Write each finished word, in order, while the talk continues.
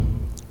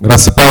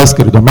Graça e paz,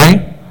 querido,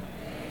 amém?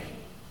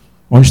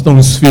 Onde estão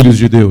os filhos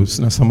de Deus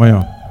nessa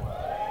manhã?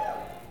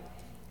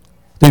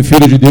 Tem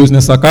filho de Deus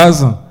nessa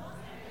casa?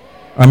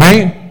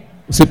 Amém?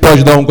 Você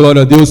pode dar um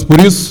glória a Deus por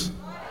isso?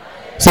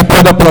 Você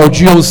pode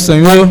aplaudir ao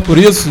Senhor por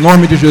isso, em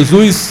nome de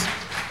Jesus?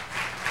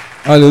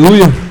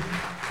 Aleluia!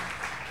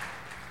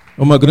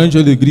 É uma grande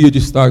alegria de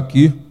estar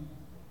aqui.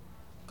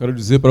 Quero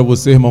dizer para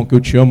você, irmão, que eu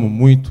te amo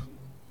muito.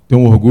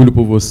 Tenho um orgulho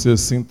por você,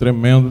 assim,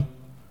 tremendo.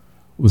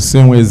 Você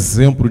é um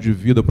exemplo de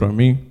vida para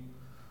mim.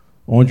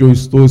 Onde eu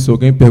estou, se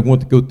alguém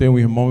pergunta que eu tenho um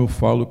irmão, eu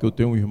falo que eu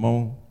tenho um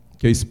irmão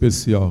que é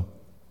especial.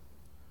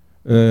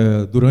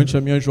 Durante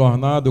a minha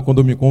jornada, quando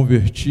eu me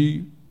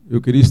converti,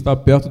 eu queria estar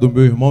perto do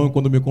meu irmão, e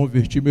quando me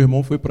converti, meu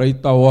irmão foi para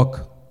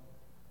Itaoca.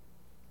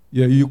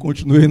 E aí eu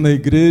continuei na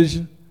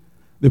igreja,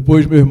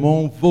 depois meu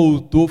irmão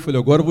voltou, falei,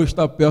 agora eu vou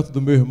estar perto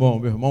do meu irmão.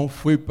 Meu irmão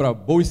foi para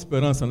Boa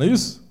Esperança, não é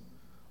isso?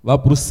 Lá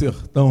para o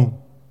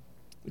sertão.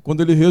 E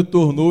quando ele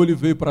retornou, ele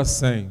veio para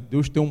 100.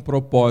 Deus tem um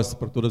propósito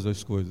para todas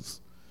as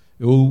coisas.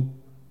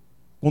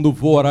 Quando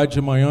vou orar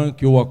de manhã,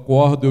 que eu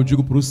acordo, eu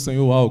digo para o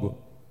Senhor algo.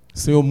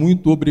 Senhor,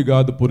 muito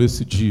obrigado por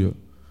esse dia,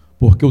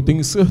 porque eu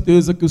tenho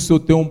certeza que o Senhor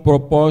tem um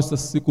propósito a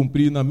se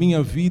cumprir na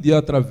minha vida e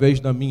através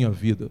da minha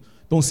vida.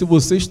 Então, se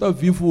você está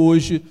vivo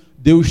hoje,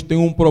 Deus tem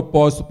um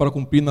propósito para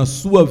cumprir na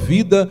sua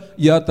vida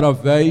e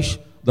através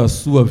da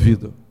sua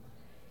vida.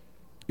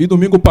 E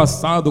domingo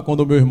passado, quando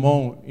o meu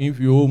irmão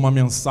enviou uma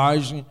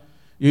mensagem,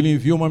 ele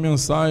enviou uma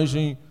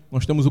mensagem,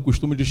 nós temos o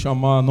costume de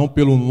chamar, não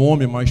pelo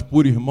nome, mas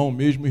por irmão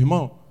mesmo.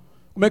 Irmão,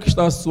 como é que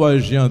está a sua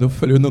agenda? Eu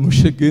falei, eu ainda não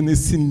cheguei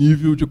nesse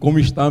nível de como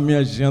está a minha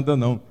agenda,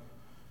 não.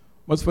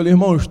 Mas eu falei,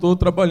 irmão, eu estou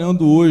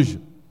trabalhando hoje.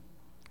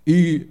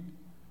 E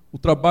o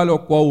trabalho ao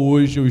qual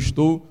hoje eu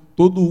estou,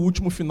 todo o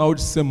último final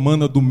de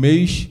semana do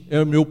mês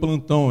é o meu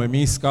plantão, é a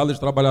minha escala de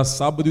trabalhar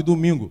sábado e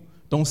domingo.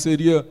 Então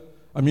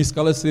a minha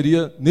escala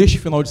seria neste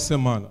final de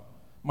semana.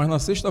 Mas na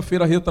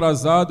sexta-feira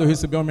retrasada eu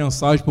recebi uma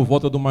mensagem por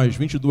volta de umas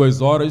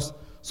 22 horas,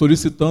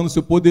 solicitando se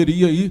eu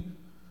poderia ir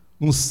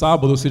no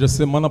sábado, ou seja,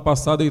 semana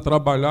passada, ir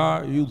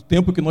trabalhar, e o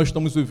tempo que nós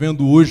estamos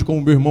vivendo hoje, como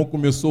meu irmão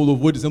começou o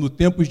louvor dizendo,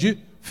 tempos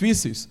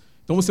difíceis.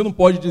 Então você não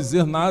pode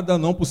dizer nada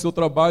não para o seu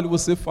trabalho,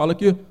 você fala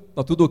que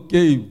está tudo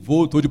ok,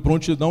 estou de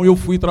prontidão, e eu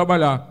fui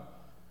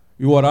trabalhar.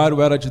 E o horário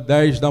era de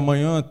 10 da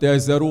manhã até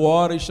as 0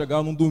 horas,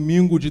 chegar num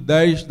domingo de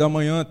 10 da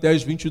manhã até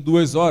as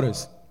 22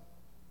 horas.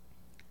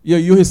 E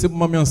aí eu recebo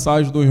uma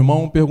mensagem do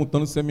irmão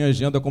perguntando se a minha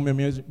agenda, como a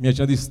minha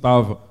agenda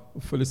estava.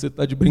 Eu falei, você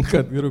está de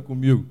brincadeira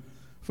comigo?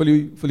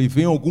 Eu falei,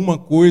 vem alguma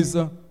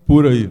coisa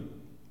por aí.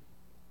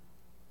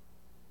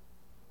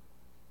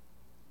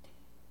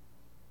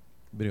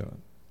 Obrigado.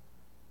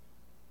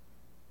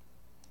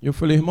 E eu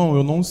falei, irmão,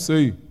 eu não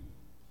sei.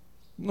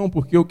 Não,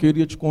 porque eu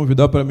queria te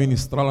convidar para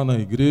ministrar lá na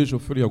igreja. Eu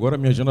falei, agora a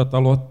minha agenda está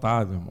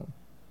lotada, irmão.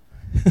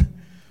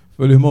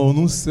 Falei, irmão, eu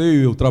não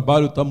sei, o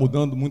trabalho está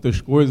mudando muitas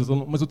coisas,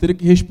 mas eu teria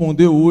que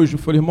responder hoje. Eu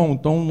falei, irmão,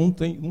 então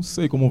não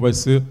sei como vai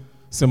ser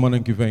semana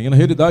que vem. E na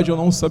realidade eu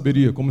não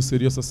saberia como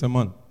seria essa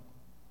semana.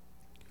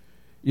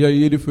 E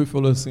aí ele foi e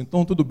falou assim,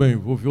 então tudo bem,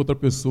 vou ver outra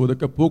pessoa.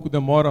 Daqui a pouco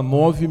demora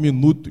 9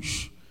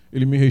 minutos.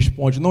 Ele me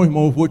responde, não,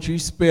 irmão, eu vou te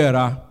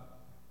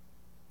esperar.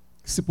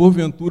 Se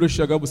porventura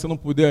chegar você não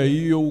puder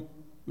ir, eu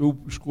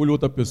escolho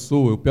outra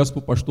pessoa. Eu peço para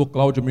o pastor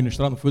Cláudio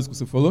ministrar, não foi isso que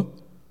você falou?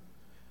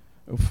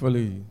 Eu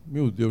falei,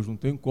 meu Deus, não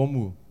tem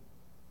como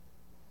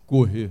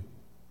correr.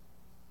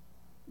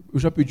 Eu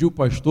já pedi o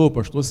pastor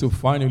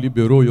Silfânia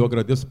liberou, e eu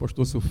agradeço ao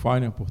pastor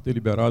Silfânia por ter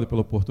liberado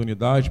pela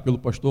oportunidade, pelo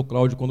pastor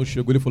Cláudio, quando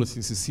chegou, ele falou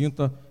assim, se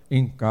sinta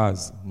em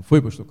casa. Não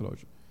foi, pastor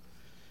Cláudio?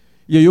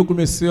 E aí eu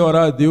comecei a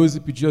orar a Deus e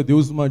pedir a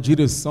Deus uma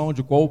direção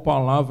de qual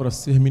palavra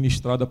ser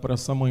ministrada para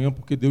essa manhã,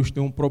 porque Deus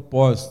tem um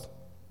propósito.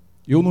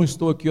 Eu não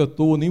estou aqui à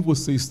toa, nem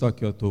você está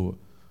aqui à toa.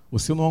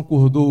 Você não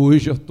acordou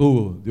hoje à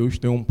toa, Deus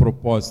tem um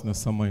propósito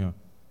nessa manhã.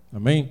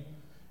 Amém?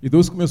 E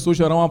Deus começou a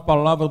gerar uma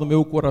palavra no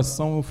meu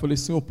coração, eu falei,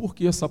 Senhor, por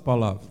que essa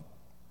palavra?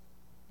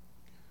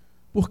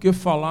 Por que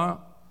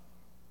falar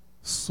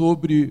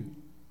sobre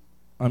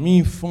a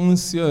minha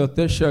infância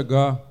até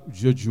chegar o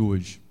dia de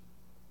hoje?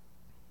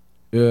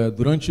 Eu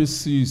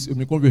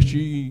me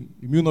converti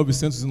em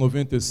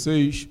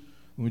 1996,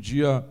 no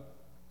dia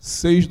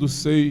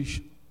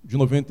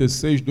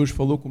 6/6/96, Deus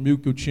falou comigo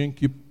que eu tinha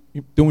que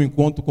ter um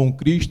encontro com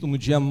Cristo. No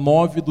dia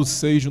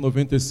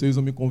 9/6/96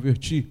 eu me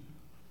converti.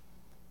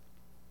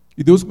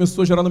 E Deus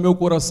começou a gerar no meu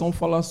coração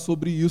falar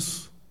sobre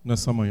isso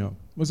nessa manhã.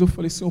 Mas eu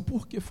falei, Senhor,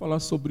 por que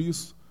falar sobre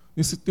isso?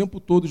 Nesse tempo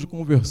todo de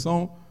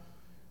conversão,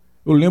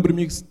 eu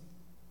lembro-me que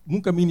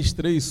nunca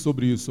ministrei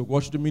sobre isso. Eu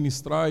gosto de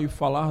ministrar e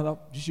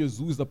falar de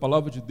Jesus, da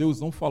palavra de Deus,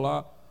 não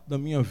falar da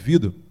minha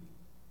vida.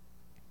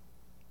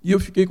 E eu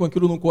fiquei com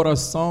aquilo no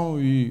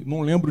coração e não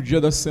lembro o dia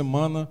da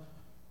semana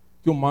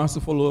que o Márcio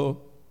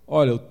falou,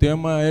 olha, o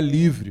tema é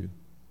livre.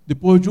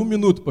 Depois de 1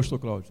 minuto, pastor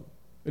Cláudio,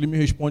 ele me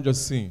responde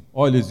assim,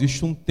 olha,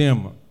 existe um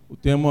tema. O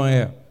tema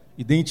é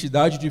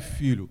Identidade de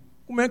Filho.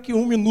 Como é que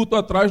 1 minuto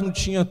atrás não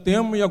tinha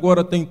tema e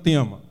agora tem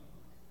tema?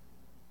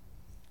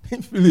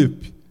 Hein,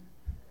 Felipe?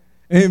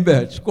 Hein,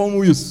 Beth?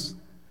 Como isso?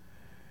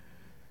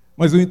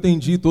 Mas eu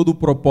entendi todo o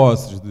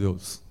propósito de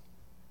Deus.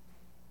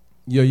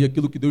 E aí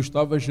aquilo que Deus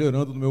estava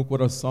gerando no meu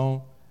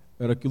coração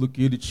era aquilo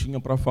que Ele tinha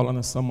para falar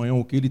nessa manhã,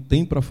 o que Ele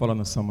tem para falar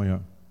nessa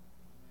manhã.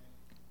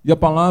 E a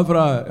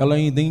palavra, ela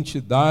é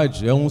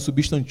identidade, é um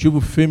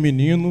substantivo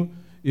feminino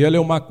e ela é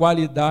uma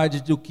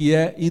qualidade do que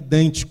é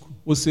idêntico.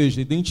 Ou seja,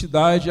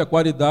 identidade é a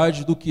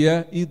qualidade do que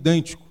é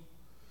idêntico.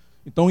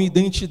 Então,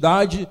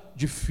 identidade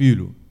de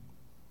filho.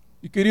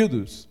 E,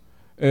 queridos,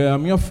 a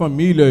minha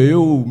família,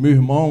 eu, meu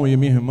irmão e a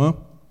minha irmã,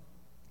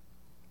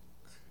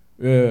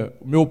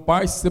 meu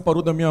pai se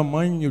separou da minha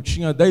mãe, eu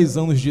tinha 10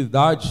 anos de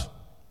idade.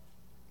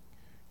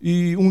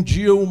 E um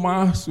dia o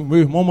Márcio, meu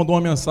irmão, mandou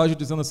uma mensagem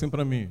dizendo assim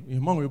para mim: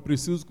 irmão, eu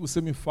preciso que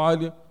você me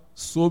fale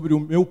sobre o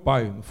meu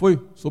pai, não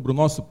foi? Sobre o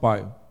nosso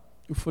pai.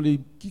 Eu falei: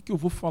 o que eu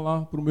vou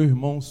falar para o meu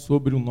irmão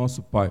sobre o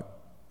nosso pai?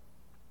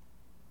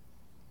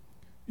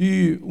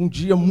 E um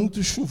dia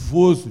muito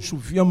chuvoso,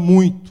 chovia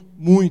muito.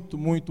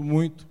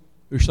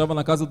 Eu estava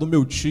na casa do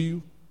meu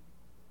tio,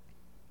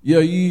 e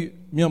aí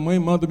minha mãe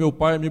manda meu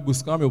pai me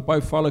buscar, meu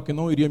pai fala que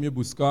não iria me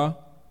buscar,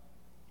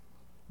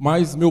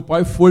 mas meu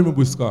pai foi me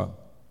buscar.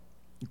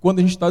 E quando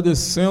a gente está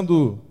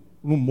descendo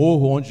no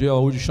morro, onde é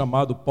hoje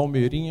chamado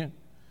Palmeirinha,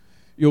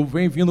 eu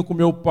venho vindo com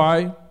meu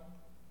pai,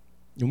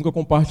 eu nunca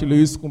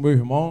compartilhei isso com meu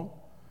irmão,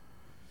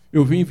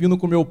 eu vim vindo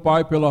com meu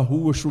pai pela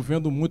rua,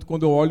 chovendo muito,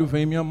 quando eu olho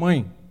vem minha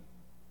mãe.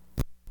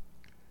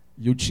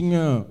 E eu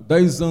tinha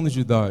 10 anos de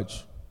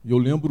idade, e eu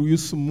lembro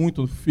isso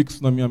muito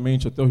fixo na minha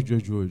mente até os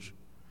dias de hoje.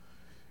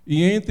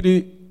 E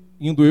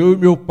indo eu e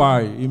meu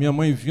pai, e minha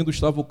mãe vindo,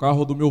 estava o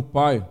carro do meu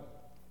pai,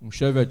 um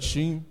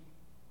Chevetinho.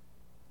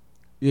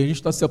 E a gente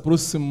está se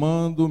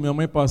aproximando, minha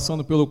mãe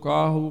passando pelo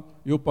carro,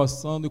 eu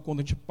passando, e quando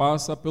a gente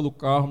passa pelo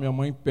carro, minha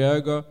mãe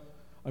pega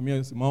as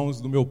minhas mãos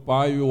do meu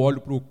pai, eu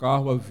olho para o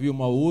carro, havia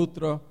uma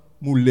outra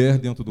mulher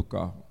dentro do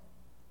carro.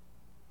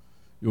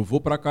 Eu vou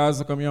para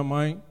casa com a minha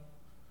mãe,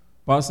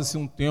 passa-se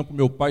um tempo,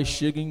 meu pai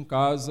chega em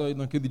casa, e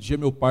naquele dia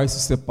meu pai se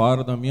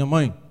separa da minha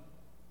mãe.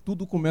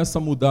 Tudo começa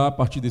a mudar a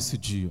partir desse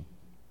dia.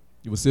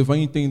 E você vai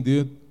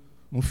entender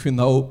no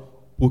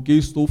final por que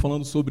estou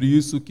falando sobre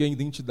isso, que é a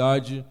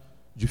identidade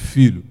de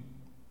filho.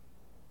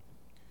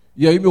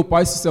 E aí meu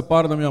pai se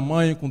separa da minha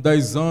mãe com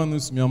 10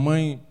 anos, minha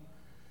mãe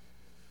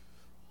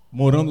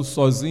morando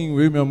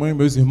sozinho, eu, minha mãe e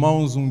meus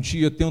irmãos, um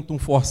dia tentam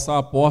forçar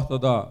a porta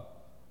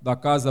da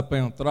casa para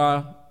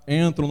entrar,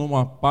 entram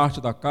numa parte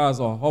da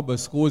casa, roubam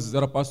as coisas,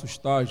 era para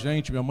assustar a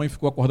gente, minha mãe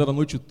ficou acordada a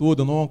noite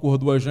toda, não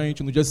acordou a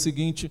gente, no dia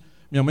seguinte,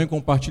 minha mãe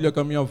compartilha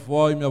com a minha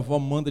avó, e minha avó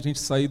manda a gente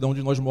sair de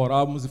onde nós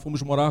morávamos e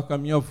fomos morar com a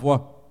minha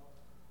avó.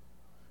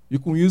 E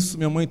com isso,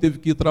 minha mãe teve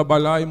que ir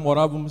trabalhar e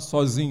morávamos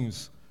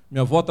sozinhos.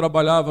 Minha avó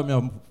trabalhava,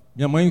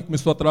 minha mãe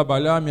começou a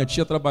trabalhar, minha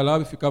tia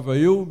trabalhava e ficava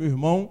eu, meu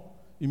irmão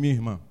e minha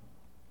irmã.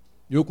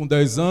 Eu com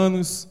 10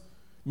 anos,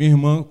 minha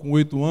irmã com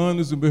 8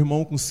 anos e meu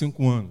irmão com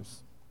 5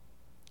 anos.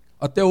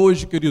 Até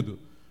hoje, querido,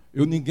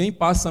 ninguém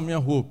passa a minha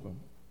roupa.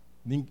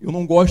 Eu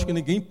não gosto que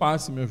ninguém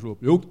passe a minha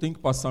roupa. Eu que tenho que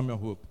passar a minha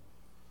roupa.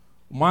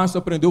 O Márcio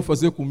aprendeu a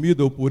fazer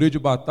comida, o purê de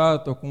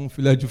batata com um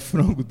filé de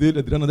frango dele.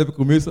 A Adriana deve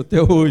comer isso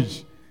até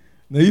hoje.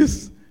 Não é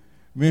isso?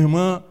 Minha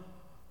irmã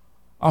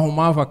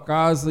arrumava a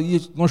casa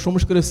e nós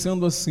fomos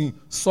crescendo assim.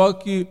 Só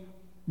que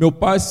meu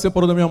pai se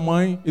separou da minha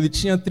mãe, ele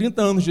tinha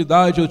 30 anos de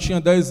idade, eu tinha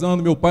 10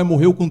 anos, meu pai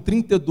morreu com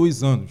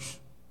 32 anos.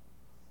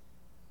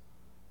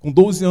 Com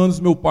 12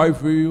 anos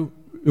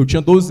eu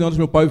tinha 12 anos,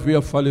 meu pai veio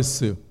a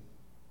falecer.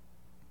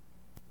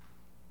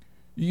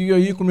 E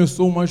aí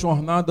começou uma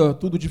jornada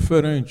tudo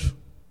diferente.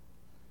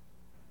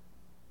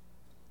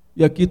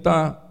 E aqui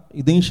está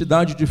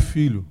identidade de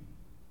filho.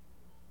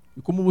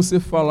 E como você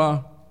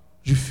falar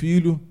de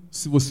filho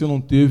se você não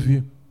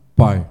teve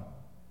pai?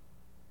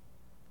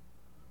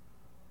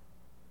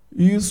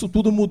 E isso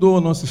tudo mudou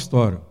a nossa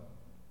história.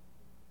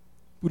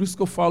 Por isso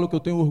que eu falo que eu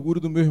tenho orgulho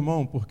do meu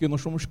irmão, porque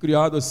nós fomos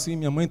criados assim,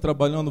 minha mãe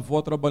trabalhando,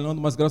 vó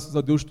trabalhando, mas graças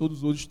a Deus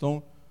todos hoje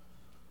estão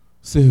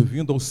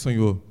servindo ao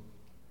Senhor.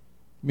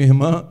 Minha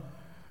irmã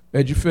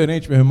é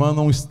diferente, minha irmã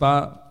não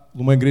está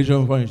numa igreja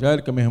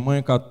evangélica, minha irmã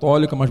é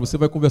católica, mas você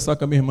vai conversar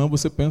com a minha irmã,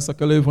 você pensa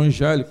que ela é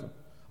evangélica.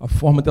 A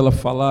forma dela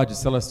falar,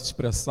 de ela se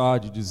expressar,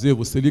 de dizer,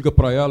 você liga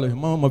para ela,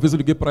 irmã, uma vez eu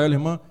liguei para ela,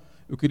 irmã,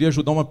 eu queria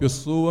ajudar uma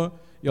pessoa,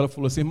 e ela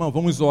falou assim, irmã,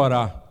 vamos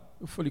orar.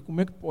 Eu falei, como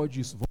é que pode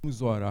isso?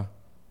 Vamos orar.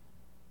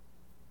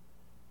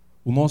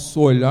 O nosso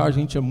olhar, a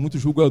gente é muito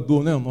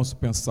julgador, né? O nosso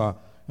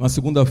pensar. Na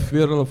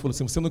segunda-feira ela falou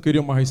assim, você não queria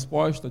uma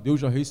resposta? Deus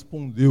já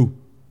respondeu.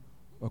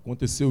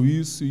 Aconteceu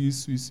isso.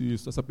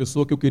 Essa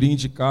pessoa que eu queria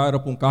indicar era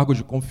para um cargo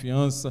de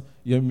confiança,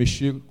 ia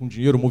mexer com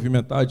dinheiro,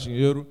 movimentar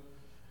dinheiro,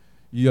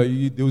 e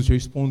aí Deus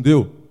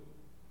respondeu.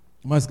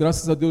 Mas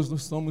graças a Deus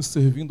nós estamos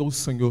servindo ao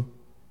Senhor.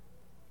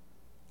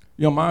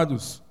 E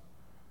amados,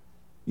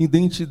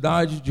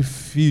 identidade de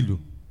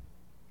filho,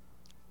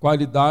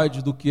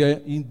 qualidade do que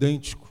é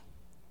idêntico.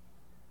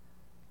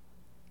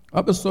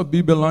 Abra sua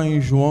Bíblia lá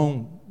em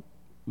João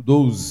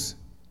 12,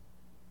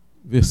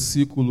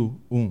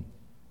 versículo 1. O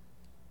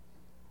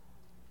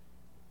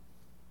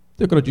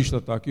tecladista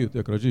está aqui, o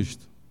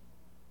tecladista?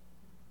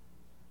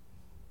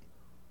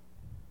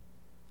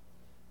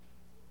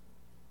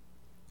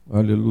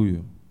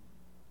 Aleluia.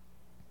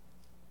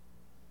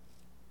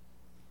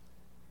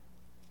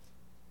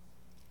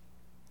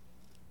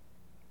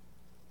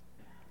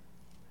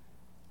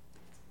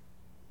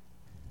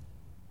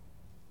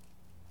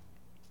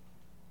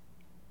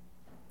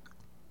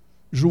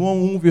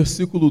 João 1,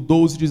 versículo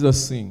 12 diz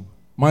assim: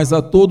 mas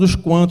a todos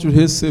quantos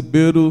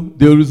receberam,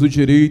 deu-lhes o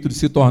direito de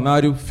se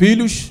tornarem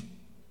filhos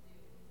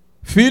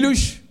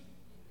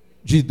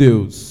de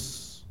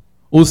Deus.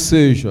 Ou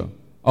seja,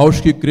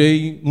 aos que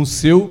creem no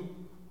seu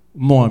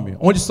nome.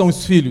 Onde estão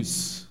os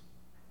filhos?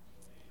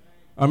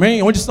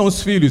 Amém? Onde estão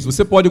os filhos?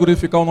 Você pode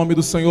glorificar o nome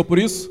do Senhor por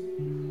isso?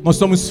 Nós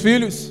somos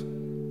filhos.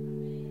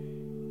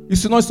 E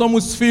se nós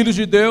somos filhos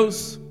de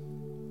Deus,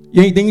 e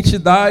a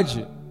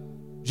identidade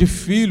de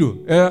filho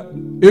é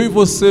eu e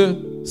você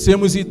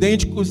sermos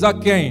idênticos a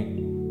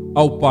quem?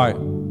 Ao Pai.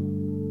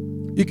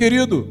 E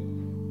querido,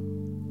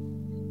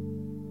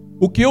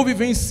 o que eu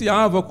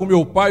vivenciava com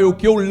meu pai, o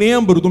que eu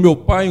lembro do meu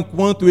pai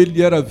enquanto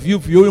ele era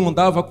vivo e eu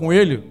andava com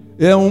ele,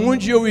 é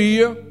onde eu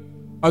ia,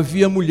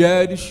 havia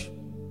mulheres,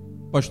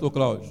 pastor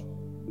Cláudio,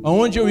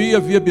 aonde eu ia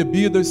havia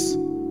bebidas.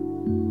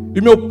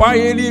 E meu pai,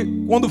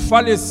 ele, quando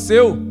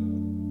faleceu,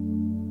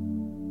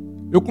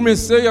 eu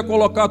comecei a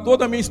colocar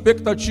toda a minha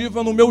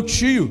expectativa no meu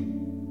tio.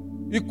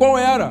 E qual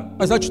era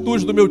as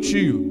atitudes do meu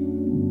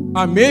tio?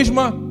 A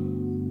mesma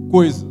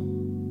coisa.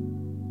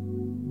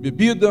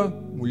 Bebida,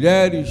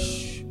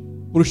 mulheres,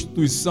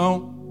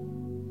 prostituição.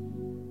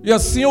 E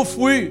assim eu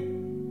fui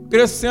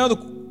crescendo,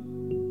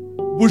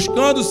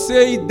 buscando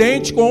ser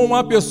idêntico a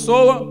uma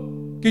pessoa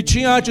que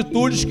tinha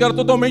atitudes que eram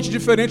totalmente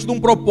diferentes de um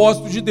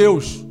propósito de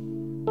Deus.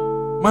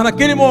 Mas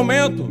naquele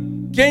momento,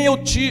 quem eu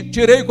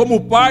tirei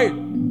como pai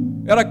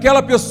era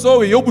aquela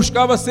pessoa, e eu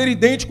buscava ser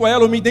idêntico a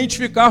ela, ou me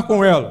identificar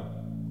com ela.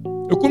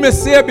 Eu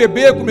comecei a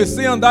beber,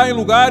 comecei a andar em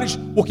lugares,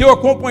 porque eu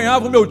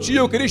acompanhava o meu tio,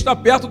 eu queria estar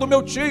perto do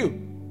meu tio.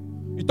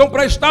 Então,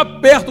 para estar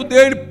perto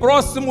dele,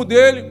 próximo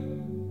dele,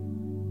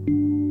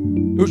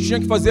 eu tinha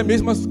que fazer as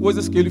mesmas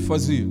coisas que ele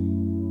fazia.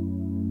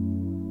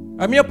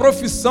 A minha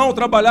profissão,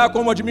 trabalhar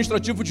como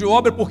administrativo de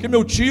obra, porque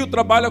meu tio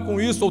trabalha com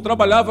isso, ou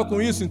trabalhava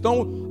com isso.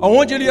 Então,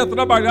 aonde ele ia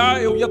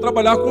trabalhar, eu ia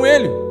trabalhar com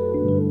ele.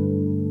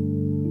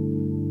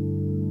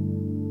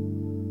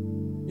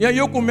 E aí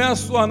eu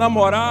começo a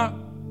namorar,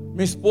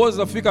 minha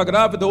esposa fica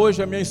grávida,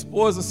 hoje é minha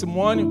esposa,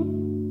 Simone.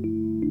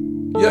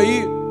 E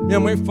aí minha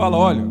mãe fala,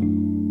 olha,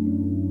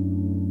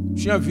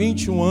 tinha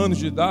 21 anos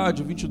de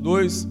idade,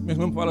 22, minha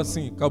irmã fala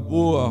assim,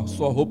 acabou a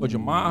sua roupa de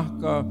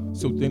marca,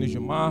 seu tênis de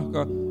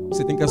marca,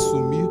 você tem que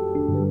assumir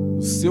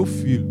o seu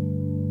filho,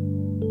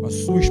 a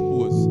sua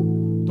esposa.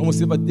 Então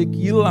você vai ter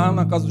que ir lá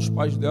na casa dos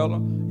pais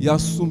dela e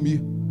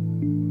assumir.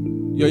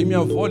 E aí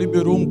minha avó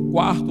liberou um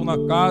quarto na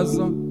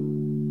casa,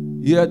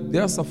 e é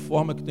dessa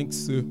forma que tem que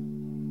ser.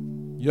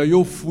 E aí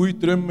eu fui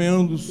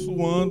tremendo,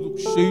 suando,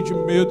 cheio de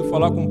medo,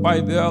 falar com o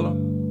pai dela.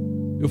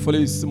 Eu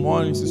falei,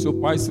 Simone, se seu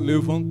pai se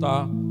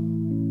levantar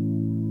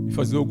e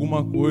fazer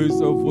alguma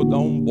coisa, eu vou dar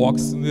um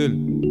boxe nele.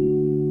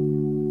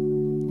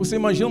 Você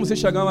imagina você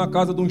chegar na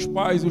casa de uns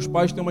pais e os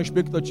pais têm uma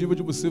expectativa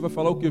de você, vai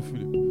falar o quê,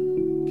 filho?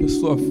 Que a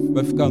sua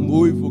vai ficar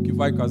noivo, que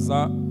vai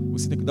casar.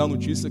 Você tem que dar a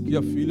notícia que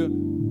a filha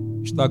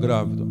está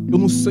grávida. Eu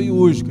não sei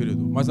hoje,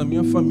 querido, mas a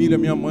minha família,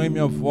 minha mãe,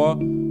 minha avó,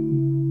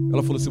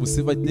 ela falou assim,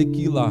 você vai ter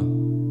que ir lá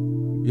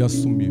e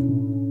assumir.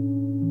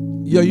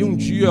 E aí um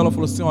dia ela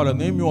falou assim, olha,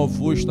 nem meu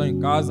avô está em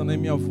casa, nem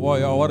minha avó,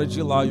 é a hora de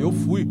ir lá. E eu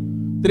fui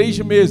 3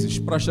 meses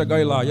para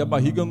chegar lá, e a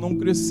barriga não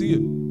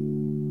crescia.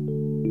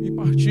 E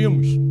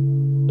partimos.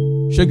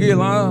 Cheguei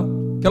lá,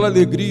 aquela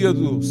alegria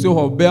do seu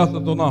Roberto, da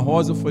dona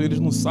Rosa, eu falei,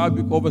 eles não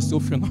sabem qual vai ser o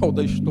final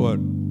da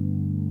história.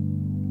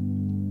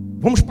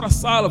 Vamos para a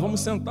sala, vamos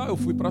sentar. Eu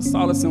fui para a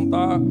sala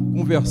sentar,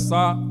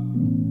 conversar.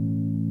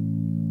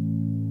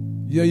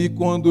 E aí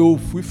quando eu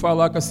fui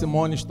falar que a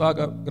Simone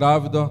estava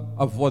grávida,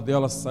 a avó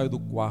dela sai do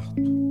quarto.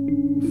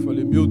 Eu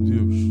falei, meu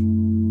Deus,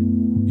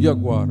 e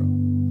agora?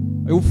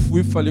 Aí eu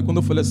fui e falei, quando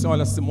eu falei assim,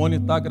 olha, a Simone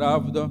está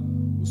grávida,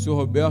 o seu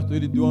Roberto,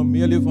 ele deu uma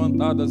meia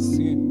levantada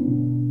assim,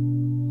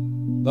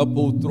 da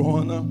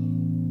poltrona,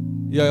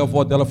 e aí a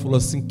avó dela falou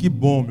assim, que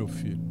bom, meu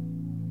filho,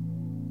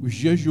 os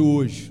dias de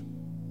hoje,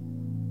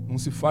 não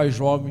se faz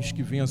jovens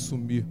que vêm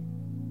assumir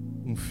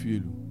um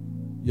filho.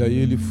 E aí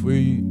ele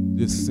foi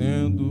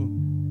descendo,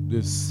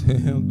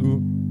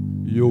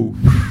 e eu...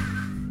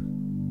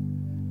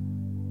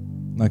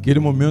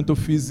 Naquele momento eu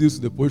fiz isso,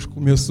 depois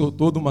começou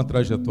toda uma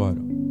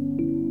trajetória.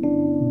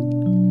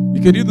 E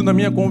querido, na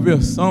minha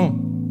conversão,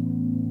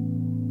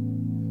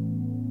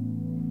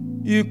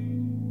 e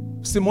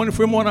Simone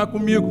foi morar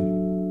comigo.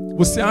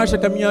 Você acha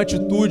que a minha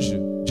atitude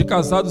de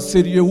casado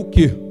seria o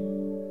quê?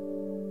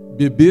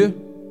 Beber,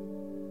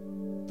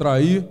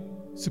 trair,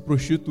 se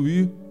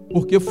prostituir,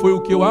 porque foi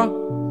o que eu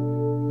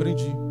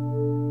aprendi.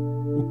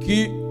 O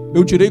que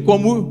eu tirei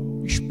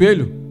como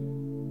espelho.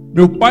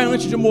 Meu pai,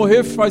 antes de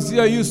morrer,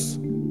 fazia isso.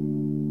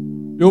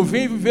 Eu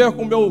vim viver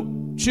com meu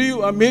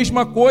tio a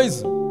mesma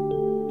coisa.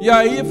 E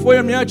aí foi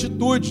a minha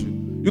atitude.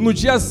 E no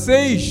dia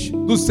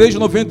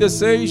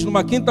 6/6/96,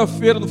 numa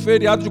quinta-feira, no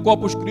feriado de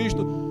Corpus Christi,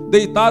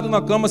 deitado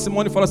na cama,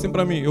 Simone fala assim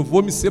para mim, eu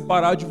vou me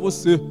separar de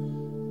você.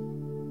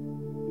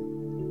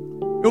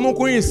 Eu não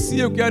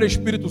conhecia o que era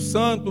Espírito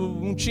Santo,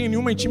 não tinha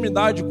nenhuma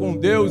intimidade com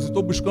Deus,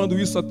 estou buscando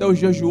isso até os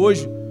dias de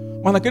hoje.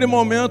 Mas naquele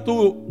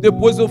momento,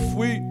 depois eu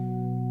fui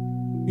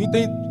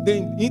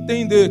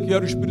entender que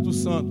era o Espírito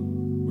Santo.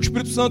 O o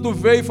Espírito Santo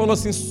veio e falou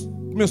assim,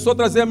 começou a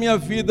trazer a minha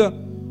vida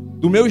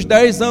dos meus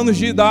 10 anos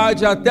de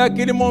idade até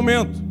aquele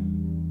momento.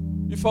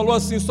 E falou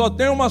assim, só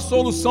tem uma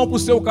solução para o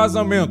seu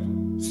casamento,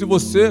 se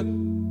você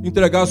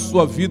entregar a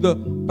sua vida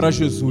para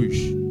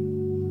Jesus.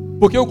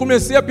 Porque eu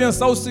comecei a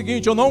pensar o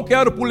seguinte, eu não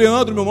quero para o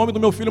Leandro, meu nome do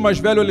meu filho mais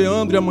velho é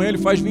Leandro, e amanhã ele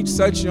faz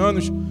 27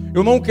 anos,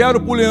 eu não quero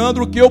para o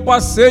Leandro o que eu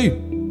passei,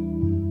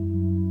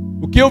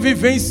 o que eu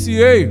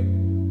vivenciei,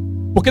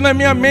 porque na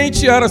minha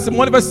mente era,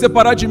 Simone vai se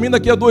separar de mim,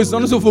 daqui a 2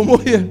 anos eu vou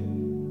morrer,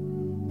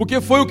 porque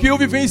foi o que eu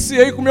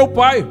vivenciei com meu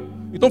pai.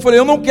 Então eu falei,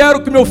 eu não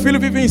quero que meu filho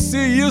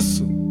vivencie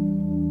isso,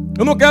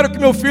 eu não quero que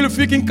meu filho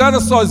fique em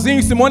casa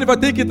sozinho, Simone vai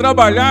ter que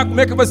trabalhar,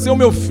 como é que vai ser o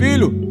meu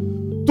filho?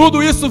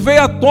 Tudo isso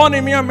veio à tona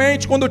em minha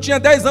mente quando eu tinha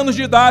 10 anos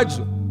de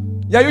idade.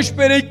 E aí eu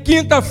esperei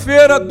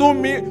quinta-feira,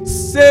 domingo,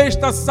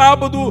 sexta,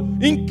 sábado,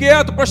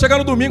 inquieto para chegar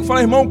no domingo e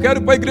falar, irmão, quero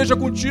ir para a igreja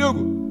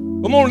contigo.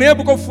 Eu não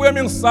lembro qual foi a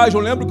mensagem,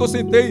 eu lembro que eu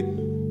sentei,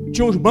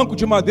 tinha uns bancos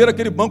de madeira,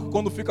 aquele banco que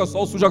quando fica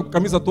sol, suja a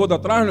camisa toda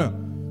atrás, né?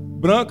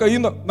 Branca, aí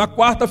na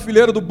quarta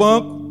fileira do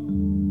banco.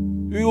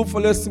 E eu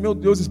falei assim, meu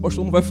Deus, esse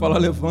pastor não vai falar,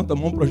 levanta a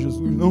mão para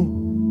Jesus, não.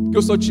 Porque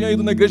eu só tinha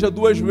ido na igreja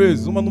 2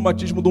 vezes, uma no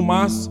batismo do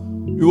Márcio,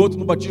 e o outro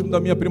no batismo da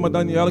minha prima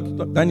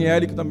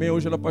Daniele, que também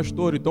hoje era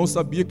pastora. Então eu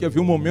sabia que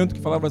havia um momento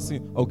que falava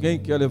assim, alguém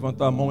quer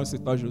levantar a mão e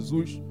aceitar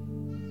Jesus?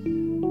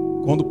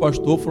 Quando o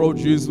pastor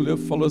Fraudísio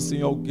falou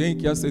assim, alguém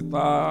quer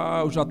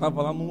aceitar, eu já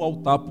estava lá no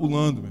altar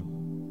pulando.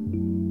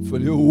 Eu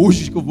falei,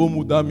 hoje que eu vou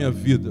mudar a minha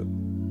vida.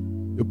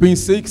 Eu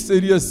pensei que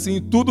seria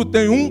assim, tudo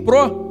tem um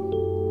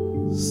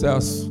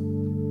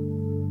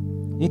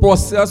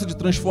processo de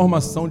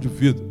transformação de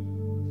vida.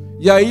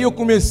 E aí eu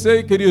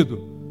comecei,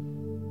 querido,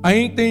 a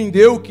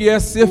entender o que é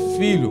ser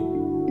filho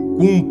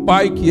com um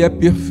pai que é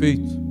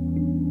perfeito.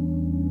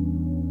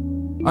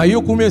 Aí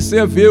eu comecei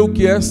a ver o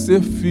que é ser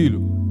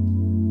filho.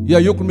 E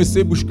aí eu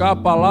comecei a buscar a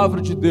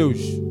palavra de Deus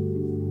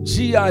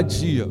dia a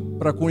dia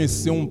para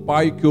conhecer um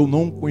pai que eu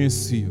não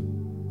conhecia.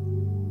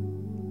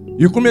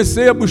 E eu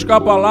comecei a buscar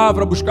a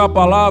palavra,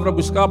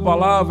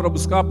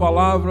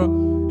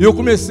 e eu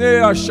comecei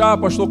a achar,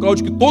 pastor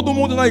Cláudio, que todo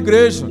mundo na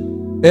igreja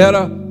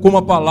era como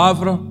a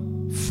palavra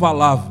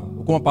falava.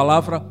 Como a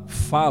palavra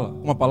fala,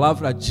 como a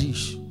palavra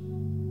diz.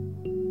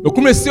 Eu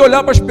comecei a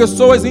olhar para as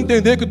pessoas e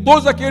entender que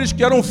todos aqueles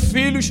que eram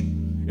filhos,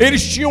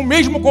 eles tinham o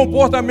mesmo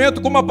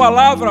comportamento como a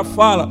palavra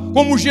fala,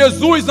 como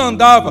Jesus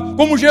andava,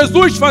 como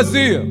Jesus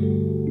fazia.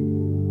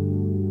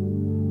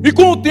 E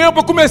com o tempo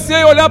eu comecei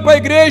a olhar para a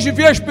igreja e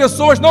ver as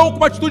pessoas não com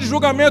uma atitude de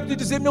julgamento, e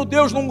dizer, meu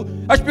Deus, não,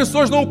 as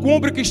pessoas não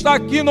cumprem o que está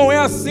aqui, não é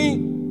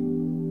assim.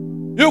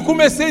 Eu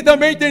comecei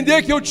também a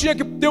entender que eu tinha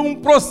que ter um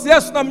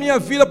processo na minha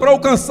vida para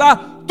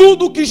alcançar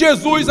tudo o que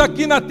Jesus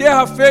aqui na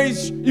terra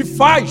fez e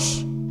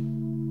faz.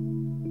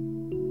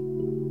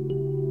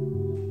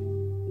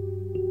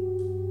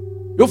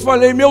 Eu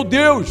falei, meu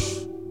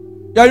Deus.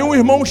 E aí um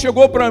irmão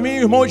chegou para mim,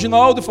 o irmão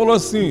Edinaldo, e falou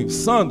assim,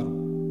 Sandro,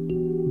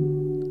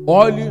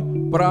 olhe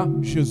para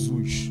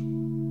Jesus.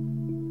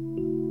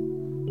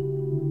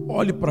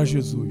 Olhe para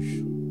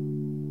Jesus.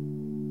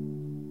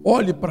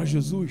 Olhe para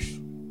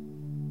Jesus.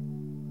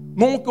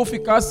 Não que eu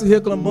ficasse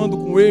reclamando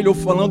com ele ou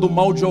falando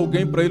mal de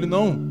alguém para ele,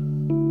 não.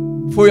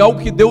 Foi algo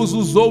que Deus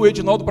usou o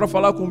Edinaldo para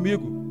falar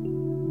comigo.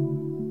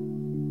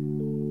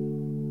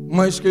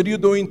 Mas,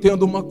 querido, eu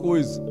entendo uma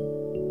coisa.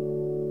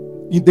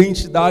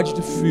 Identidade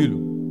de filho.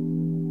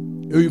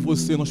 Eu e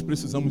você, nós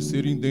precisamos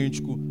ser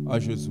idênticos a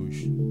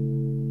Jesus.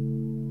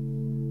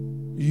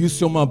 E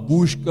isso é uma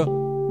busca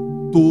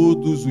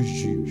todos os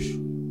dias.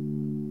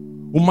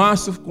 O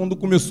Márcio, quando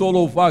começou a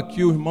louvar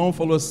aqui, o irmão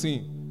falou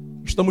assim,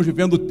 estamos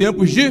vivendo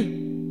tempos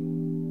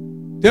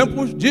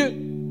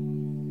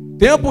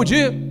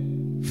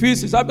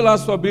difíceis. Abre lá a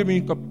sua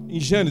Bíblia em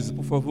Gênesis,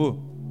 por favor.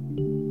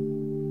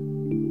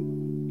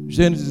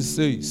 Gênesis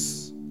 6.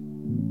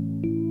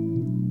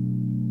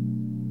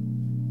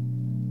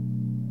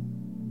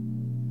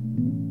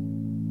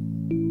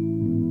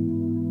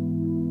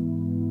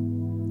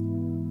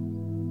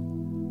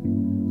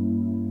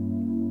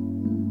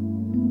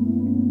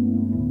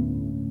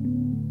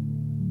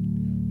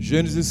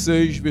 Gênesis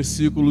 6,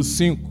 versículo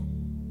 5.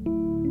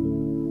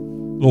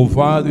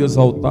 Louvado e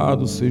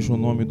exaltado seja o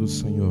nome do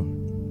Senhor.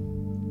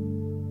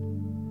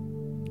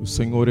 O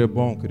Senhor é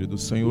bom, querido. O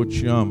Senhor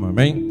te ama,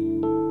 amém?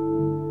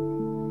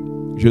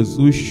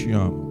 Jesus te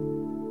ama.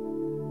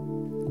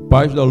 O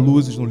Pai das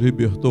luzes nos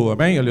libertou,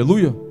 amém?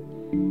 Aleluia?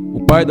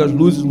 O Pai das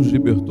luzes nos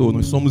libertou,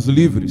 nós somos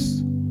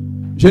livres.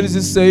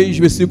 Gênesis 6,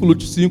 versículo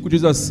 5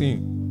 diz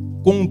assim: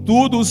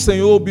 contudo o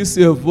Senhor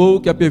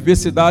observou que a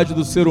perversidade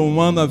do ser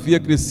humano havia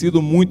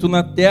crescido muito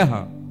na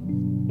terra,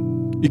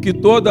 e que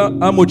toda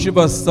a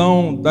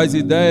motivação das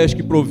ideias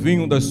que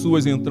provinham das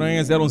suas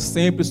entranhas eram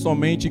sempre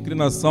somente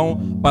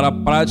inclinação para a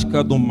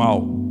prática do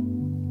mal.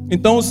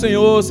 Então o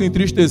Senhor se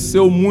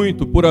entristeceu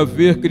muito por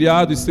haver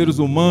criado os seres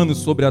humanos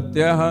sobre a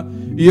terra,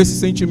 e esse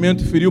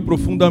sentimento feriu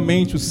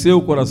profundamente o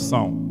seu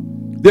coração.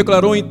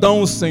 Declarou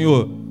então o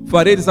Senhor: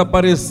 farei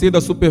desaparecer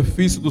da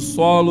superfície do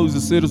solo os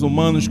seres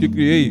humanos que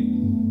criei,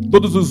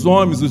 todos os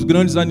homens, os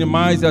grandes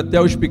animais e até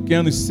os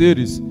pequenos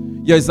seres,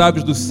 e as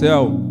aves do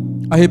céu.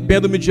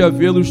 arrependo-me de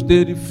havê-los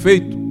ter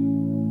feito.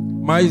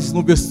 Mas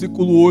no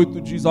versículo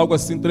 8 diz algo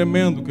assim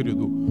tremendo,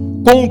 querido.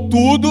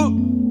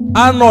 Contudo,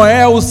 a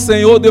Noé o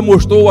Senhor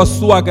demonstrou a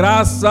sua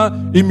graça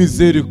e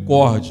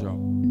misericórdia.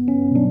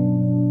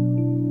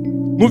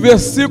 No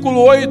versículo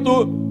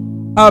 8,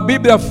 a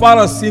Bíblia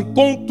fala assim: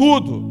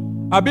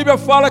 contudo, a Bíblia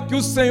fala que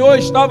o Senhor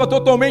estava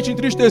totalmente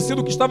entristecido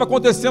com o que estava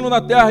acontecendo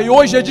na terra, e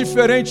hoje é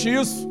diferente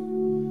isso.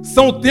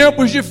 São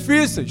tempos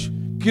difíceis,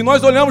 que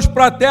nós olhamos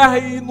para a terra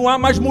e não há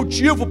mais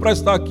motivo para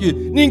estar aqui.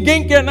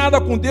 Ninguém quer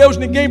nada com Deus,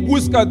 ninguém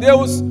busca a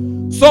Deus,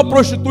 só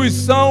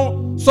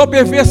prostituição, só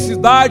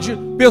perversidade,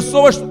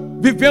 pessoas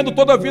vivendo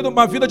toda a vida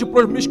uma vida de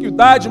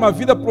promiscuidade, uma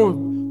vida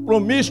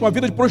promíscua, uma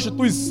vida de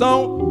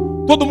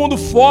prostituição, todo mundo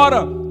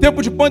fora.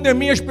 Tempo de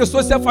pandemia, as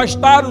pessoas se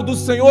afastaram do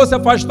Senhor, se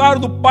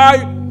afastaram do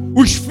Pai,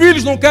 os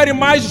filhos não querem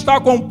mais estar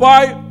com o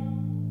Pai.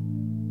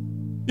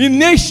 E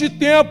neste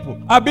tempo,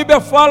 a Bíblia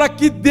fala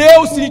que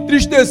Deus se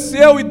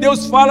entristeceu e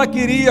Deus fala que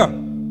iria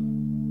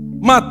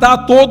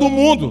matar todo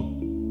mundo.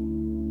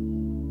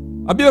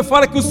 A Bíblia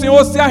fala que o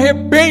Senhor se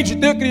arrepende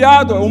de ter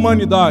criado a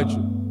humanidade.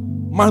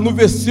 Mas no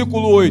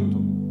versículo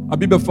 8, a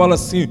Bíblia fala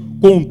assim: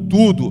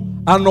 contudo,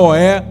 a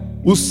Noé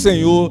o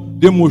Senhor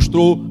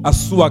demonstrou a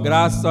sua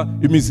graça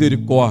e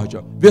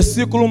misericórdia.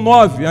 Versículo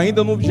 9,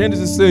 ainda no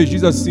Gênesis 6,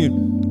 diz assim: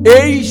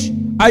 eis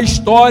a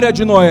história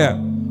de Noé.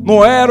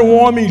 Noé era um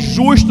homem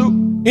justo,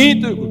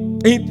 íntegro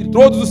entre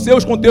todos os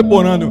seus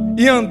contemporâneos.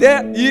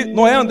 E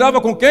Noé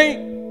andava com quem?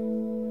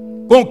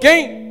 Com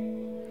quem?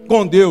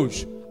 Com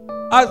Deus.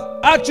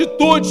 A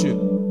atitude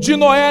de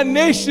Noé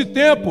neste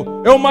tempo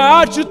é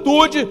uma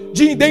atitude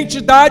de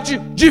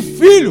identidade de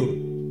filho.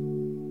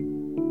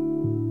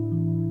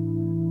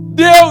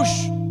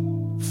 Deus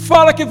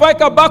fala que vai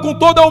acabar com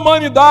toda a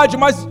humanidade,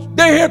 mas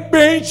de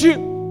repente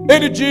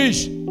ele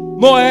diz: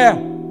 Noé,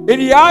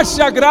 ele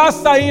acha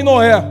graça em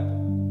Noé.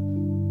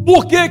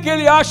 Por que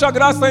ele acha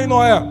graça em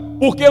Noé?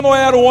 Porque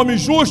Noé era um homem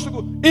justo,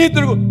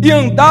 íntegro e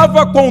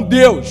andava com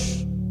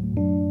Deus.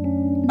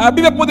 A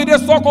Bíblia poderia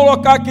só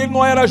colocar que ele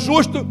não era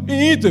justo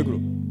e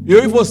íntegro.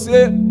 Eu e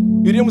você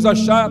iríamos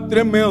achar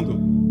tremendo.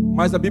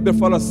 Mas a Bíblia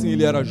fala assim: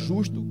 ele era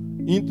justo,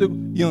 íntegro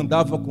e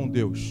andava com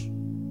Deus.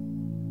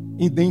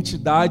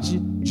 Identidade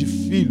de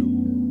filho.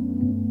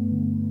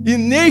 E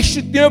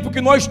neste tempo que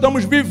nós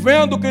estamos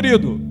vivendo,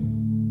 querido,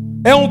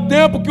 é um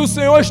tempo que o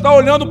Senhor está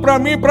olhando para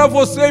mim e para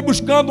você e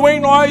buscando em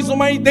nós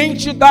uma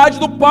identidade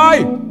do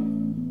Pai.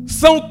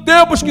 São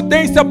tempos que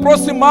têm se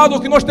aproximado,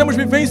 que nós temos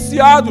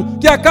vivenciado,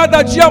 que a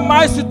cada dia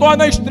mais se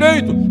torna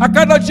estreito, a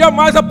cada dia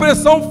mais a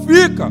pressão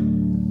fica.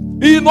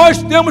 E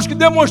nós temos que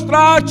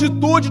demonstrar a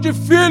atitude de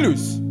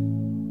filhos.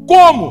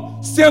 Como?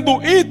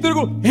 Sendo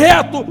íntegro,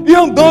 reto e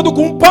andando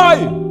com o Pai.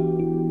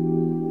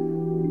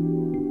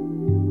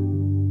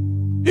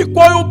 E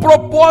qual é o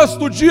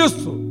propósito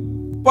disso?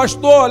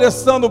 Pastor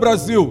Alessandro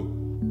Brasil,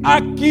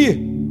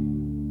 aqui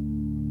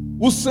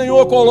o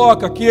Senhor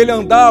coloca que ele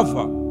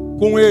andava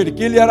com ele,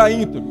 que ele era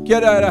íntegro, que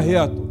ele era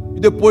reto. E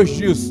depois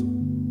disso,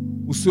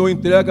 o Senhor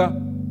entrega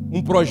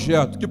um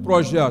projeto. Que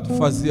projeto?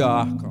 Fazer a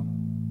arca.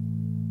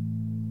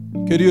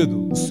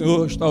 Querido, o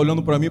Senhor está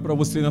olhando para mim e para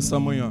você nessa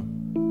manhã.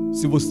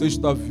 Se você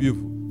está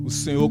vivo, o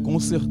Senhor com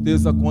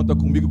certeza conta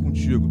comigo e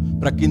contigo,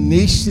 para que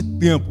neste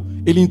tempo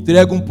Ele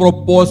entrega um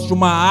propósito de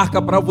uma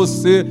arca para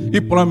você e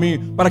para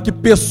mim, para que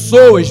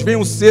pessoas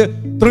venham ser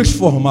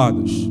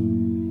transformadas.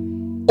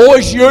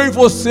 Hoje eu e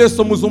você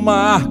somos uma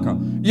arca.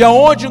 E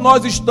aonde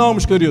nós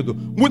estamos, querido?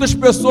 Muitas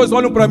pessoas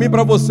olham para mim e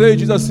para você e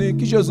dizem assim: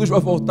 que Jesus vai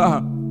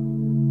voltar.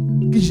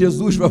 Que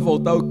Jesus vai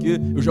voltar o quê?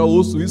 Eu já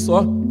ouço isso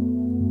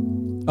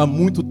há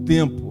muito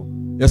tempo.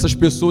 Essas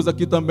pessoas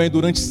aqui também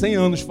durante 100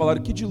 anos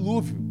falaram: que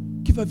dilúvio,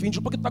 que vai vir,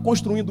 por que está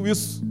construindo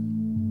isso?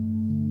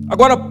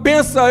 Agora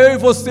pensa eu e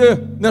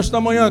você nesta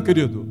manhã,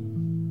 querido.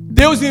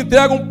 Deus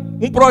entrega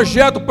um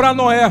projeto para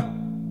Noé.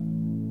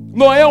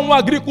 Noé é um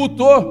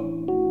agricultor.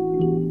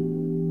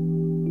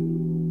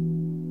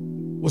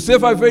 Você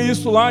vai ver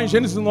isso lá em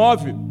Gênesis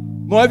 9.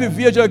 Noé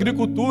vivia de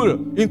agricultura.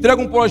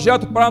 Entrega um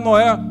projeto para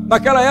Noé.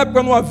 Naquela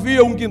época não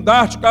havia um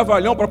guindaste,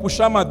 cavalhão para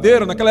puxar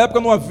madeira. Naquela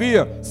época não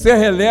havia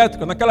serra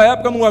elétrica. Naquela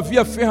época não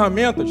havia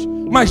ferramentas.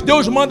 Mas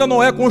Deus manda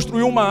Noé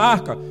construir uma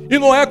arca. E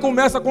Noé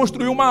começa a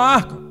construir uma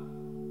arca.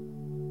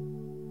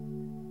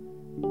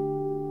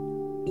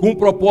 Com um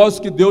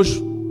propósito que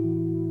Deus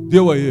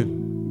deu a ele.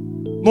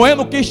 Noé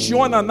não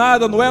questiona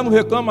nada, Noé não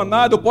reclama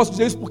nada. Eu posso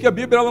dizer isso porque a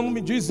Bíblia ela não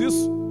me diz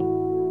isso.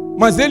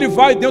 Mas ele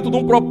vai dentro de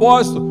um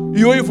propósito.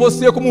 E eu e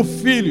você como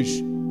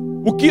filhos,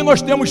 o que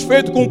nós temos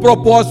feito com o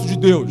propósito de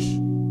Deus?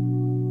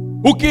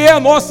 O que é a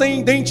nossa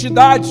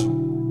identidade?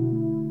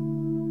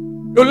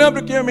 Eu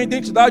lembro que a minha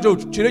identidade, eu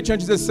tinha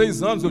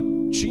 16 anos,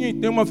 eu tinha e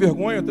tenho uma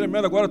vergonha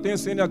tremenda, agora tenho a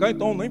CNH,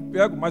 então eu nem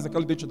pego mais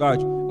aquela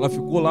identidade. Ela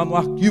ficou lá no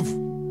arquivo.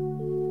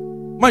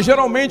 Mas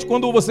geralmente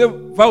quando você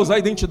vai usar a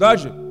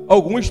identidade,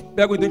 alguns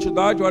pegam a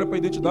identidade, olham para a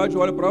identidade e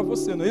olham para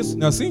você, não é isso?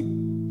 Não é assim?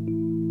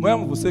 Não é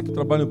você que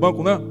trabalha no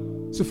banco, não é?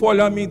 Se for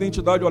olhar a minha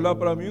identidade e olhar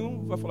para mim,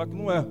 não vai falar que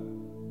não é.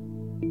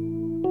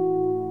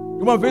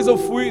 E uma vez eu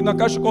fui na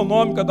Caixa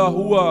Econômica da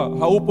rua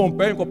Raul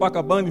Pompeia, em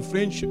Copacabana, em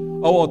frente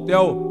ao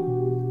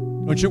hotel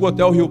no antigo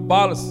hotel Rio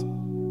Palace,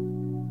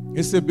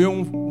 receber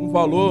um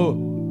valor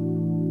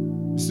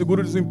de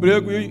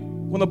seguro-desemprego e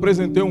quando